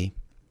heavy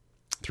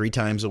 3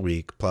 times a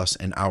week plus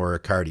an hour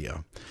of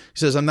cardio. He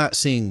says, I'm not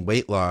seeing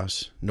weight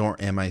loss, nor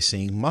am I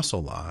seeing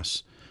muscle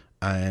loss.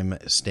 I'm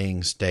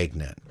staying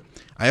stagnant.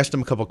 I asked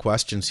him a couple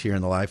questions here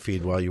in the live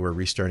feed while you were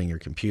restarting your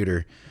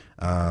computer.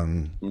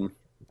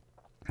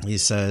 He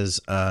says,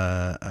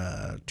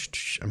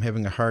 I'm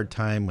having a hard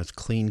time with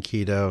clean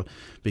keto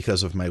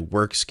because of my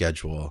work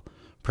schedule.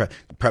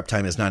 Prep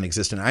time is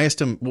non-existent. I asked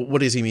him,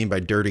 what does he mean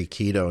by dirty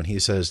keto? And he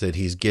says that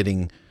he's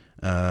getting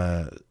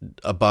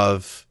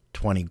above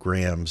 20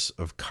 grams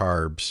of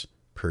carbs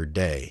per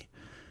day.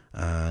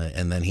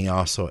 And then he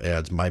also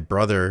adds, my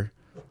brother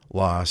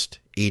lost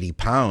 80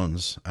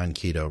 pounds on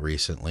keto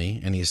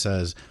recently. And he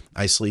says,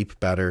 I sleep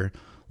better,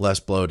 less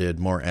bloated,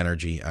 more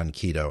energy on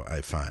keto, I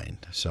find.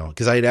 So,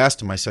 because I had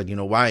asked him, I said,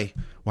 why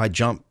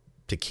jump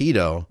to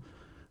keto?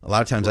 A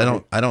lot of times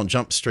I don't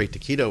jump straight to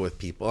keto with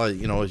people.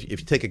 If you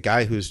take a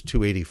guy who's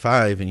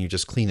 285 and you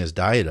just clean his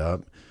diet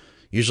up,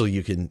 usually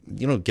you can,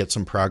 get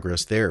some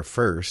progress there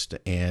first.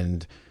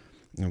 And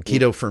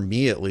keto for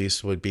me, at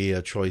least, would be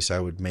a choice I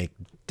would make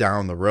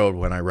down the road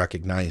when I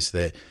recognize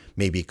that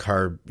maybe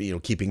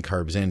keeping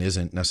carbs in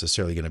isn't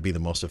necessarily going to be the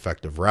most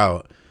effective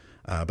route.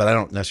 But I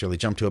don't necessarily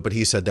jump to it. But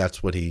he said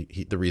that's what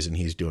the reason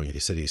he's doing it. He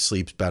said he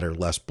sleeps better,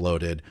 less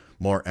bloated,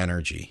 more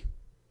energy.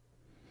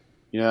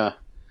 Yeah.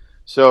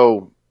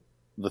 So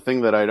the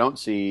thing that I don't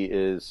see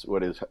is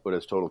what his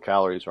total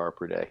calories are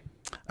per day.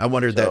 I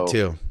wondered that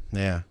too.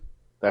 Yeah.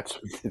 That's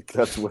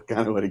what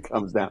kind of what it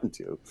comes down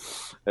to.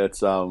 It's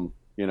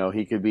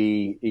he could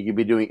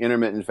be doing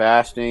intermittent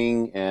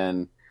fasting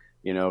and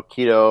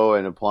keto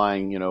and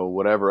applying,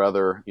 whatever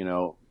other,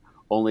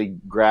 only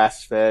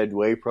grass-fed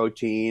whey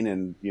protein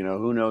and,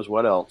 who knows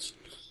what else.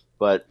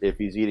 But if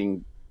he's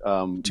eating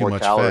Too more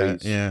much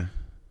calories, fat. Yeah.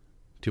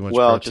 Too much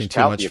well, protein, just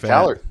too much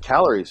fat.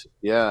 calories.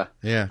 Yeah.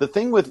 Yeah. The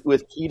thing with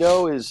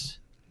keto is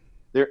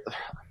there.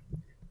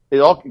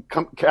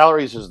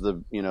 Calories is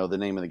the the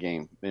name of the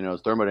game.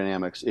 It's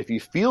thermodynamics. If you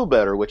feel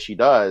better, which he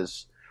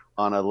does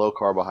on a low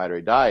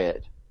carbohydrate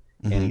diet,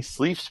 and he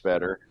sleeps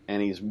better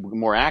and he's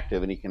more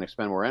active and he can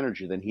expend more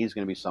energy, then he's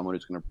going to be someone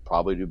who's going to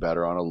probably do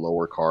better on a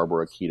lower carb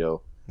or a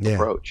keto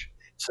approach.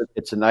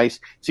 It's a nice,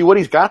 see what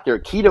he's got there.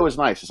 Keto is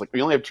nice. It's like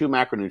we only have 2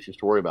 macronutrients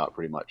to worry about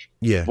pretty much.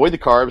 Yeah. Avoid the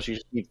carbs. You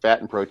just eat fat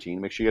and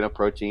protein. Make sure you get enough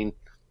protein,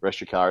 the rest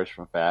of your calories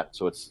from fat.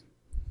 So it's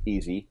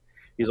easy.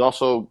 He's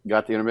also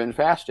got the intermittent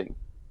fasting.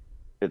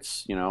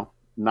 It's,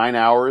 9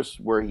 hours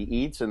where he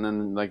eats and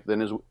then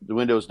the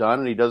window's done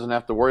and he doesn't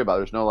have to worry about it.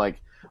 There's no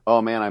like,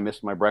 oh man, I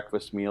missed my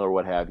breakfast meal or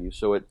what have you.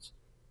 So it's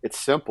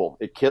simple.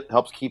 It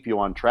helps keep you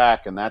on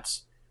track, and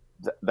that's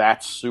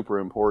super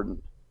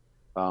important.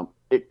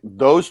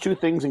 Those 2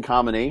 things in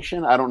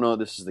combination, I don't know if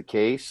this is the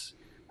case.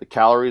 The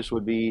calories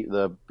would be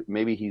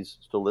maybe he's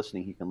still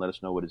listening. He can let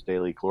us know what his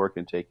daily caloric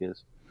intake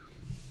is.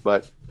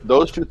 But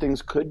those 2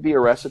 things could be a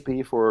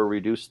recipe for a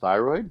reduced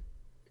thyroid.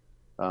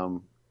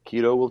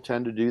 Keto will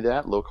tend to do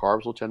that. Low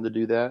carbs will tend to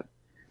do that.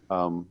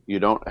 You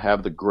don't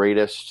have the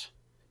greatest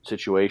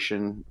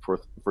situation for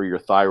your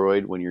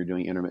thyroid when you're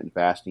doing intermittent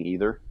fasting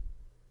either.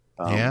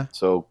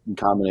 So in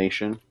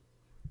combination,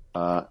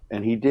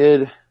 and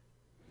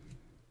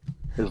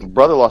his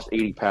brother lost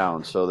 80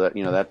 pounds. So that,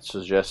 that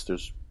suggests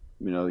there's,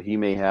 he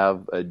may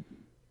have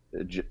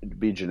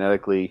be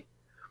genetically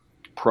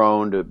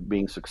prone to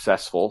being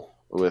successful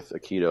with a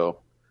keto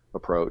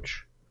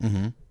approach.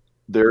 Mm-hmm.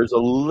 There's a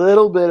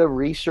little bit of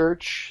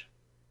research,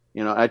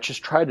 I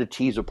just tried to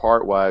tease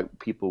apart why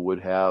people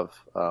would have,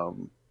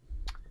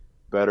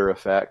 better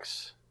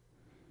effects,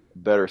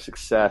 better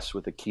success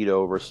with the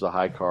keto versus a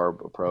high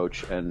carb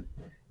approach. And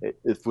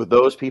if with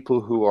those people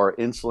who are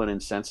insulin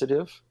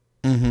insensitive,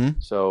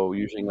 so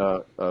using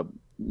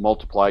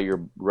multiply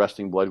your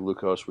resting blood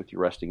glucose with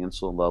your resting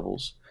insulin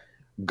levels,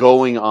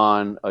 going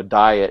on a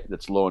diet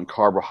that's low in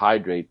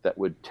carbohydrate that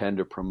would tend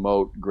to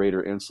promote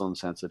greater insulin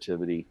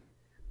sensitivity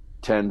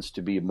tends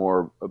to be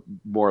more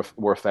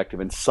effective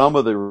in some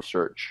of the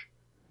research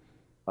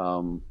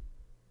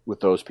with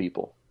those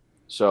people.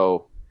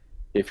 So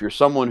if you're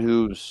someone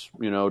who's,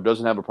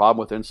 doesn't have a problem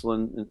with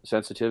insulin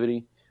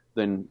sensitivity,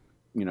 then,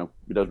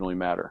 it doesn't really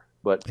matter.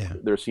 But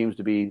there seems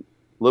to be a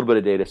little bit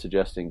of data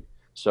suggesting.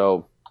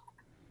 So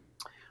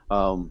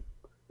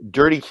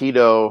dirty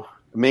keto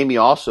made me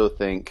also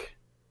think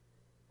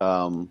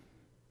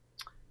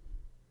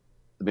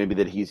maybe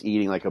that he's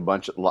eating like a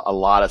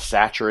lot of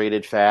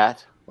saturated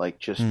fat, like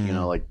just,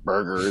 like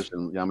burgers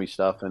and yummy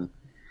stuff. And,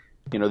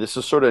 this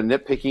is sort of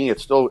nitpicking.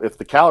 It's still, if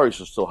the calories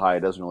are still high,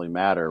 it doesn't really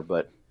matter.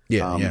 But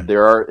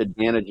there are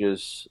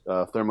advantages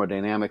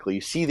thermodynamically.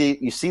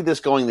 You see this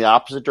going the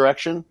opposite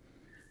direction.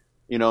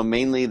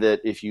 Mainly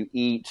that if you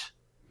eat,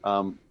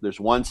 there's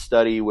one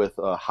study with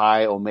a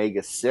high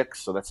omega-6,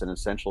 so that's an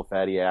essential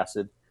fatty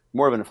acid,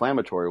 more of an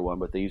inflammatory one,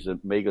 but they use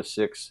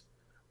omega-6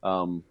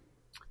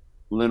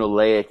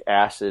 linoleic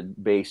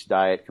acid-based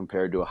diet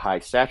compared to a high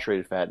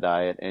saturated fat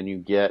diet, and you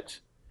get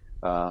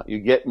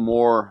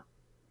more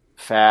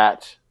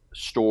fat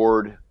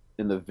stored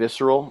in the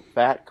visceral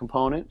fat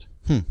component.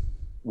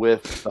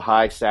 With the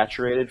high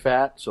saturated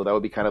fat. So that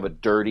would be kind of a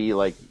dirty,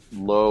 like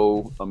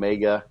low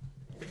omega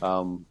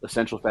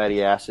essential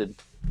fatty acid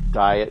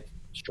diet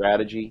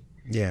strategy.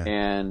 Yeah.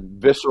 And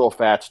visceral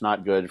fat's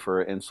not good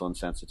for insulin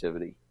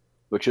sensitivity,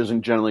 which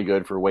isn't generally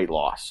good for weight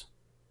loss.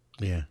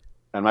 Yeah.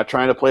 I'm not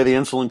trying to play the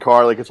insulin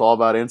card like it's all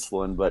about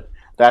insulin, but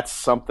that's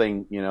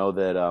something,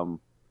 that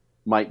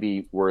might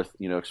be worth,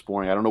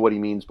 exploring. I don't know what he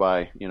means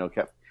by,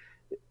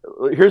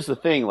 here's the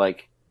thing,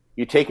 like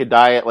you take a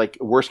diet, like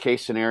worst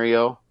case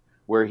scenario,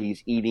 where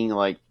he's eating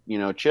like,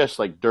 just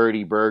like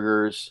dirty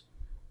burgers,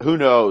 who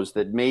knows,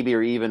 that maybe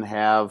or even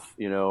have,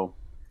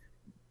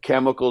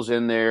 chemicals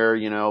in there,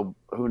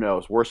 who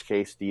knows, worst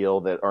case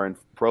deal, that are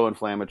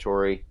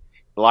pro-inflammatory,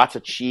 lots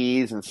of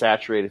cheese and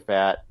saturated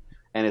fat,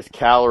 and his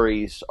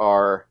calories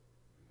are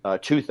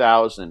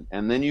 2,000.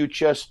 And then you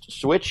just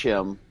switch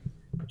him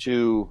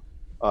to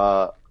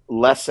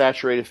less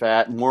saturated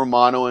fat, more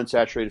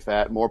monounsaturated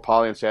fat, more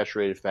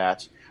polyunsaturated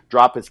fats,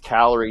 drop his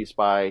calories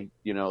by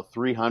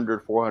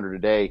 300, 400 a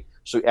day,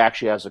 so he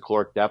actually has a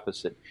caloric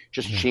deficit.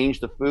 Just change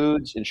the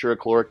foods, ensure a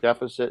caloric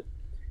deficit,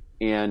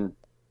 and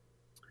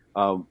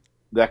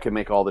that can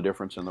make all the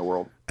difference in the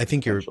world. I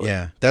think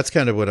that's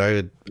kind of what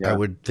I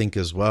would think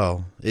as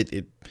well.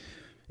 It'd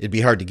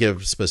be hard to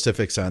give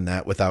specifics on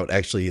that without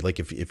actually, like,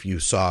 if you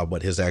saw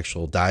what his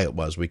actual diet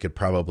was, we could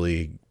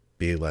probably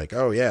be like,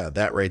 oh yeah,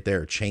 that right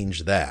there,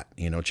 change that,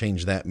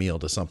 change that meal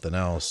to something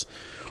else.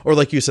 Or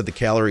like you said, the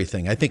calorie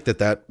thing, I think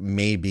that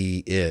may be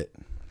it.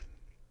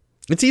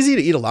 It's easy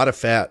to eat a lot of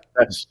fat.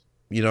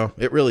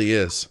 It really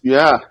is.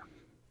 Yeah.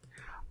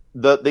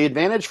 the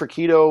advantage for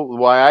keto,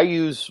 why I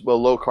use a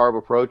low carb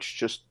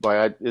approach,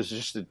 is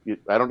just that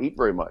I don't eat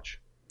very much.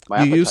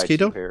 My You use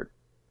appetite's keto? impaired.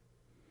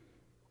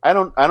 I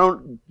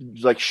don't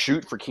like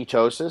shoot for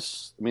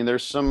ketosis. I mean,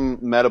 there's some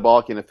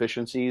metabolic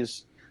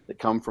inefficiencies that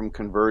come from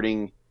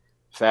converting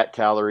fat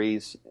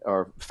calories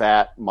or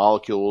fat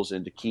molecules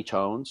into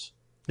ketones.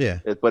 Yeah.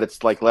 But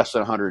it's like less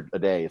than 100 a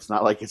day. It's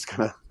not like it's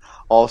gonna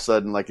all of a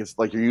sudden like it's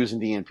like you're using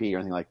DNP or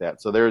anything like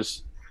that. So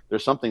there's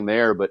something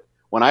there. But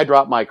when I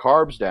drop my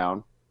carbs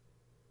down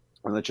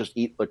and I just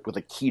eat like with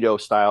a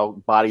keto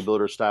style,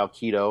 bodybuilder style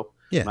keto,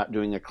 Yeah. I'm not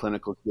doing a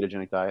clinical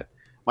ketogenic diet,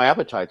 my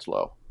appetite's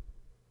low.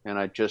 And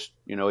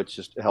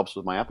it helps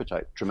with my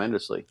appetite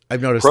tremendously.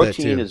 I've noticed that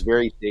Protein too. is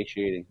very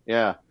satiating.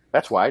 Yeah,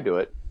 that's why I do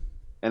it,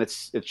 and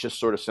it's just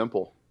sort of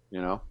simple.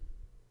 You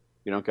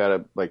don't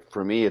gotta like.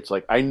 For me, it's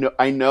like I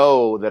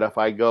know that if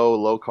I go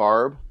low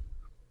carb,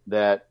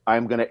 that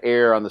I'm going to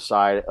err on the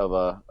side of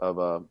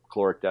a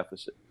caloric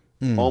deficit,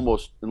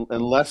 almost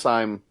unless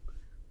I'm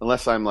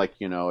like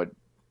at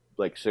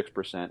like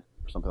 6%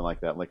 something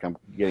like that. Like I'm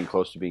getting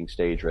close to being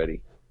stage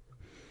ready.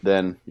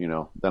 Then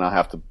I'll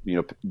have to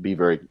be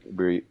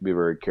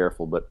very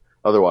careful. But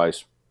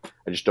otherwise,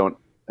 I just don't.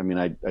 I mean,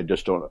 I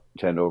just don't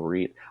tend to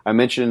overeat. I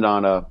mentioned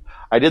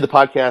I did the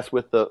podcast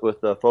with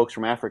the folks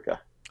from Africa.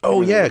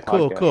 Oh yeah,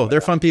 cool.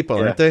 They're fun people,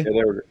 aren't they? Yeah,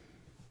 they were.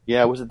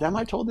 Yeah, was it them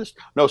I told this?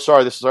 No,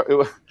 sorry.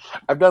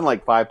 I've done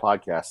like 5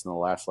 podcasts in the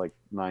last like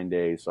 9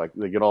 days, so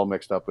they get all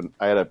mixed up. And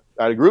I had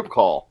a group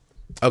call.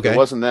 Okay, it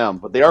wasn't them,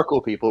 but they are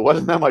cool people. It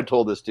wasn't them I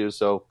told this to,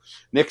 so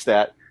nix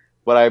that.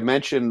 But I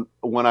mentioned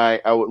when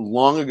I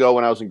long ago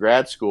when I was in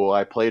grad school,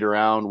 I played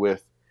around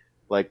with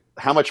like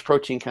how much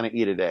protein can I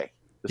eat a day?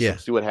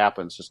 Just see what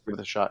happens. Just give it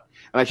a shot.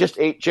 And I just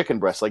ate chicken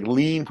breast, like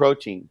lean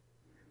protein,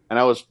 and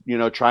I was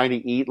trying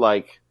to eat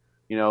like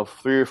 3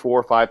 or 4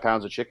 or 5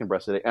 pounds of chicken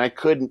breast a day, and I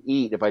couldn't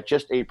eat if I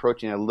just ate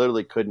protein. I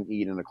literally couldn't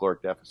eat in a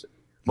caloric deficit.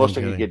 Most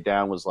I could get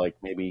down was like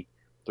maybe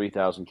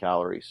 3,000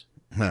 calories.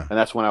 Huh. And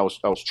that's when I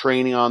was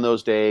training on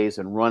those days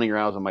and running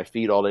around on my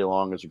feet all day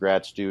long as a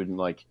grad student,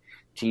 like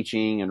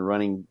teaching and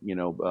running,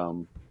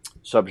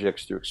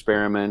 subjects through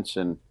experiments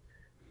and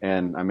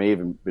I may have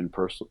even been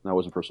I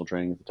wasn't personal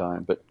training at the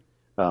time, but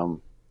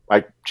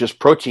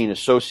protein is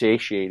so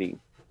satiating.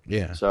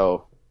 Yeah.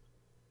 So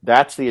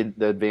that's the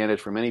advantage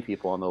for many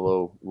people on the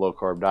low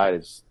carb diet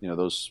is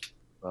those.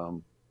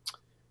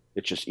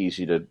 It's just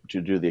easy to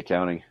do the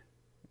accounting.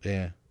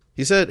 Yeah.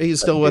 He said he's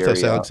still with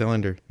us, Alex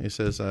Ellender. He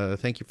says,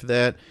 thank you for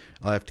that.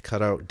 I'll have to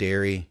cut out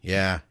dairy.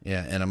 Yeah.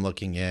 And I'm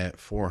looking at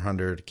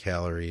 400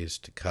 calories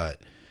to cut.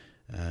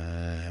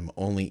 I'm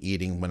only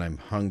eating when I'm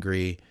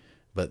hungry,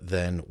 but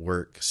then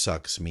work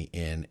sucks me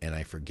in and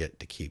I forget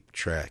to keep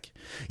track.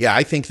 Yeah,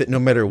 I think that no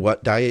matter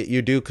what diet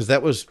you do, because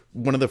that was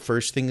one of the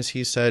first things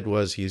he said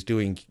was he's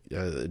doing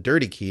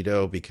dirty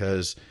keto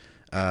because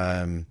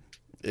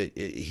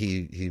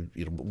he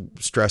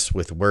stressed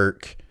with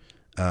work.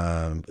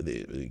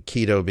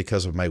 Keto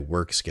because of my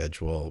work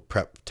schedule,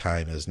 prep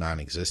time is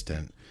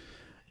non-existent.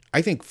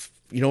 I think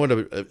what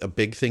a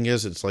big thing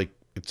is. It's like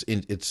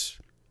it's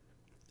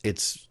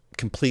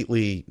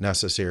completely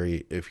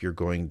necessary if you're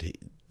going to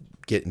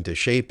get into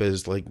shape.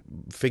 Is like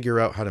figure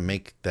out how to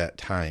make that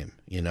time.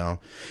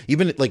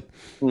 Even like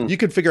you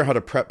could figure out how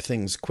to prep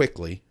things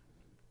quickly.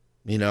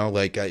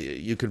 Like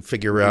you could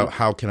figure out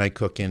how can I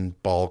cook in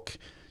bulk.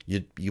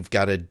 You've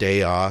got a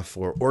day off,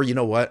 or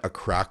a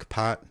crock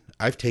pot.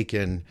 I've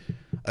taken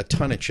a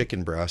ton of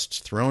chicken breasts,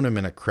 thrown them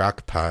in a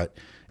crock pot,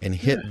 and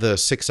hit the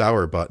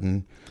 6-hour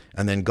button,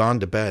 and then gone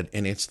to bed.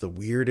 And it's the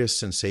weirdest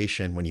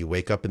sensation when you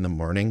wake up in the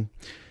morning,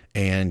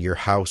 and your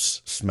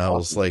house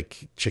smells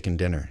like chicken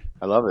dinner.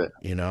 I love it.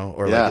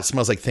 Like it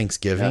smells like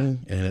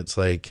Thanksgiving, and it's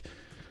like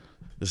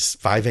it's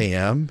 5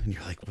 a.m. and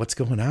you're like, "What's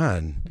going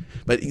on?"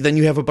 But then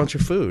you have a bunch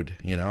of food.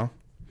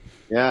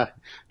 Yeah,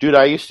 dude.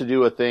 I used to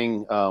do a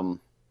thing.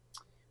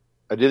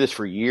 I did this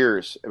for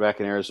years back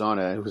in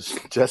Arizona. It was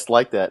just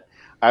like that.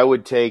 I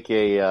would take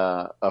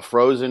a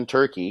frozen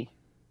turkey,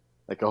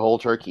 like a whole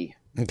turkey.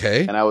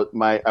 Okay. And I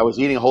was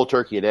eating a whole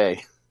turkey a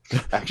day,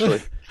 actually.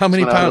 How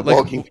many pounds?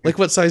 Like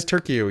what size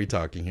turkey are we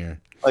talking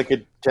here? Like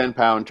a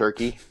 10-pound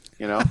turkey,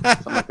 something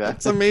like that.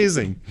 That's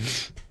amazing.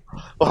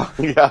 Well,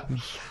 yeah.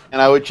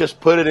 And I would just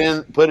put it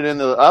in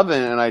the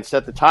oven, and I'd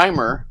set the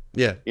timer.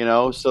 Yeah.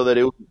 So that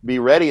it would be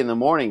ready in the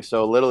morning.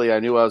 So literally, I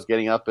knew I was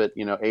getting up at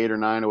 8 or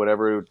 9 or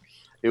whatever.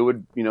 It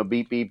would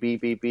beep beep beep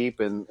beep beep,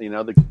 and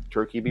the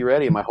turkey would be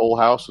ready, and my whole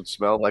house would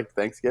smell like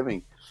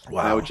Thanksgiving.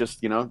 Wow! And I would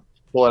just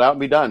pull it out and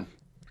be done.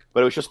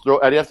 But it was just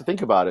I didn't have to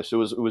think about it, so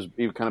it was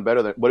even kind of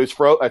better than. But it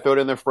was I throw it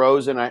in there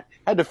frozen. I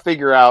had to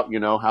figure out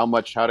how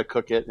to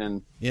cook it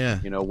and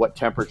what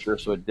temperature,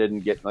 so it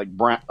didn't get like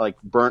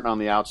burnt on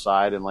the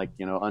outside and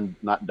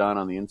not done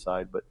on the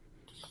inside. But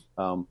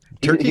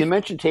turkey. He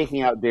mentioned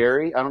taking out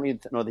dairy. I don't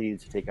need to know that he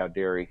needs to take out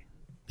dairy.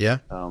 Yeah.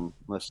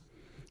 Unless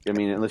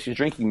you're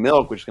drinking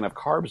milk, which is going to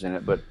have carbs in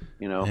it, but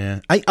Yeah,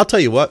 I'll tell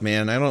you what,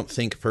 man. I don't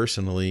think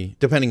personally,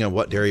 depending on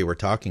what dairy we're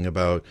talking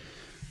about,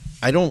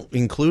 I don't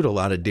include a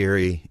lot of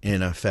dairy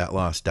in a fat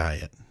loss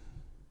diet.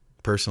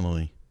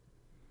 Personally,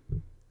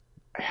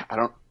 I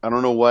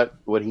don't know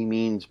what he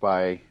means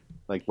by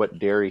like what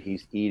dairy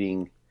he's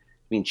eating.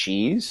 I mean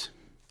cheese.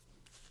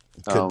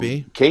 Could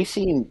be.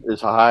 Casein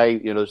is high.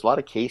 There's a lot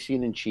of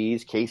casein in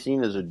cheese.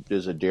 Casein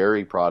is a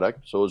dairy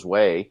product. So is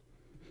whey.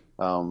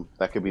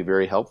 That could be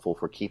very helpful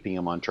for keeping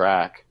him on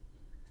track.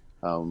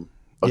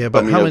 Yeah,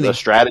 but how many? A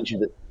strategy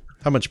that.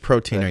 How much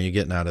protein are you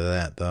getting out of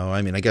that, though?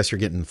 I mean, I guess you're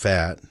getting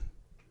fat.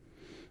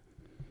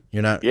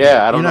 You're not.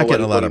 Yeah, I don't you're know not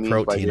getting a lot what of he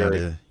means by protein out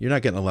dairy. of. You're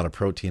not getting a lot of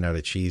protein out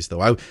of cheese,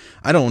 though.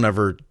 I don't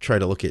ever try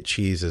to look at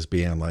cheese as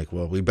being like,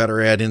 well, we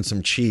better add in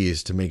some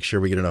cheese to make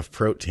sure we get enough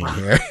protein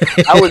here.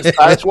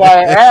 That's why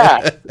I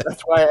asked.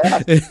 That's why I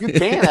asked. You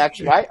can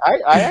actually. I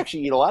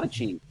actually eat a lot of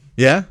cheese.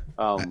 Yeah,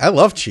 I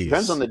love cheese.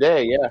 Depends on the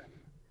day. Yeah,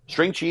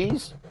 string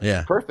cheese.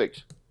 Yeah,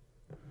 perfect.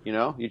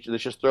 You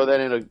just throw that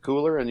in a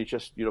cooler and you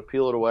just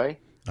peel it away.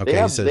 Okay,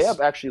 they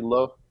have actually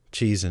low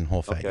cheese and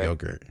whole fat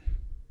yogurt.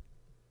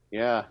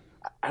 Yeah,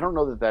 I don't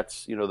know that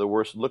that's the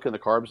worst. Look at the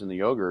carbs in the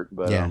yogurt,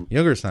 but yeah,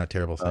 yogurt's not a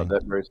terrible thing.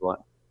 That varies a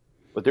lot.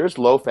 But there's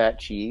low fat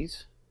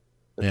cheese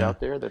that's out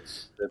there.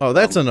 That's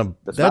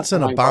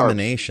an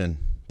abomination,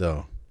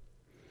 though.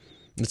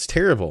 It's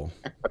terrible.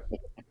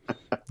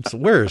 It's the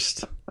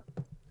worst.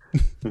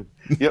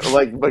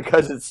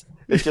 Because it's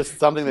just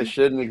something that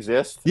shouldn't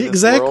exist.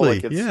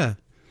 Exactly. Yeah.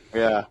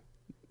 Yeah.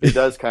 It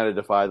does kind of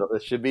defy.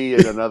 It should be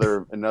in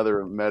another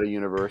meta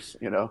universe.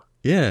 Yeah.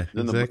 In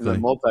exactly. the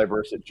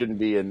multiverse, it shouldn't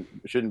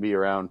be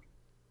around.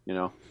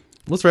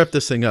 Let's wrap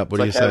this thing up. What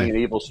do you say? Having an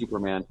evil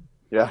Superman.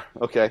 Yeah.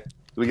 Okay. Did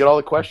we get all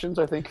the questions?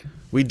 I think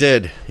we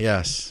did.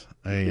 Yes,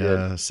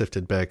 I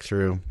sifted back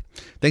through.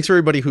 Thanks for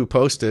everybody who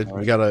posted.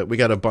 Right. We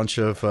got a bunch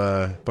of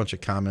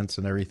comments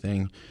and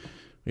everything.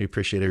 We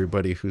appreciate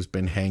everybody who's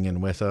been hanging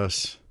with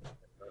us.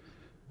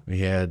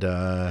 We had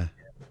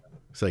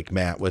it's like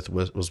Matt was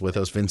with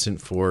us.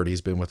 Vincent Ford,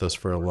 he's been with us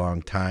for a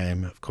long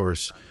time. Of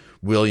course,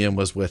 William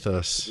was with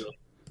us.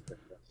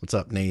 What's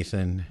up,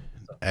 Nathan?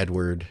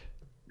 Edward.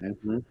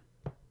 Mm-hmm.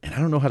 And I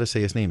don't know how to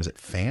say his name. Is it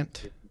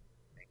Fant?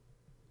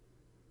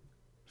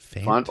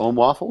 Fant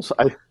Waffles?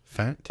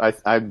 Fant?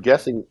 I'm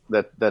guessing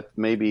that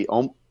maybe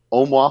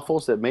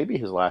Waffles, that may be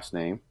his last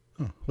name.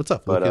 Oh, what's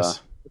up,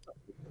 Lucas?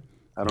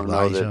 I don't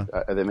know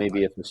that may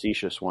be a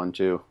facetious one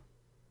too.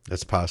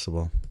 That's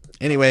possible.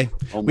 Anyway,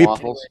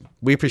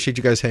 we appreciate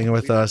you guys hanging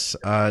with us.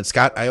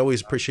 Scott, I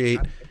always appreciate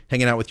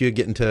hanging out with you,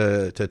 getting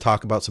to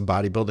talk about some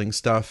bodybuilding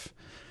stuff.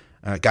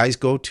 Guys,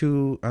 go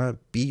to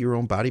Be Your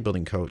Own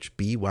Bodybuilding Coach,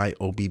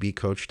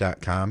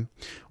 BYOBBcoach.com,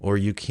 or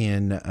you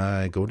can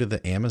go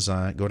to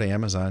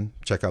Amazon,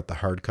 check out the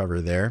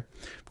hardcover there.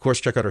 Of course,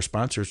 check out our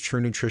sponsors,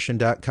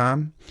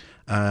 TrueNutrition.com.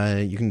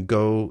 You can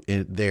go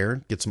in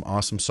there, get some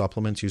awesome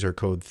supplements. Use our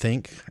code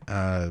THINK,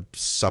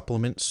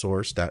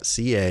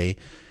 supplementsource.ca.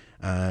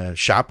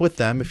 Shop with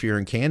them if you're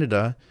in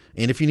Canada.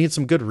 And if you need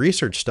some good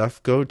research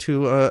stuff, go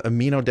to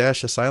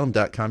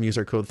amino-asylum.com. Use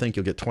our code THINK.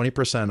 You'll get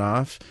 20%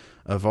 off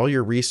of all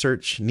your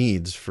research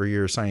needs for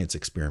your science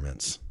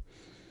experiments.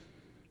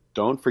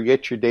 Don't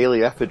forget your daily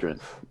ephedrine.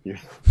 Your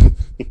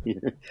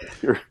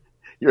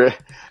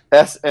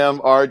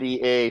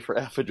SMRDA for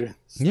ephedrine.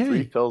 Yeah.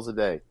 3 pills a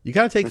day. You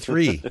got to take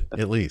 3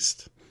 at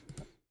least.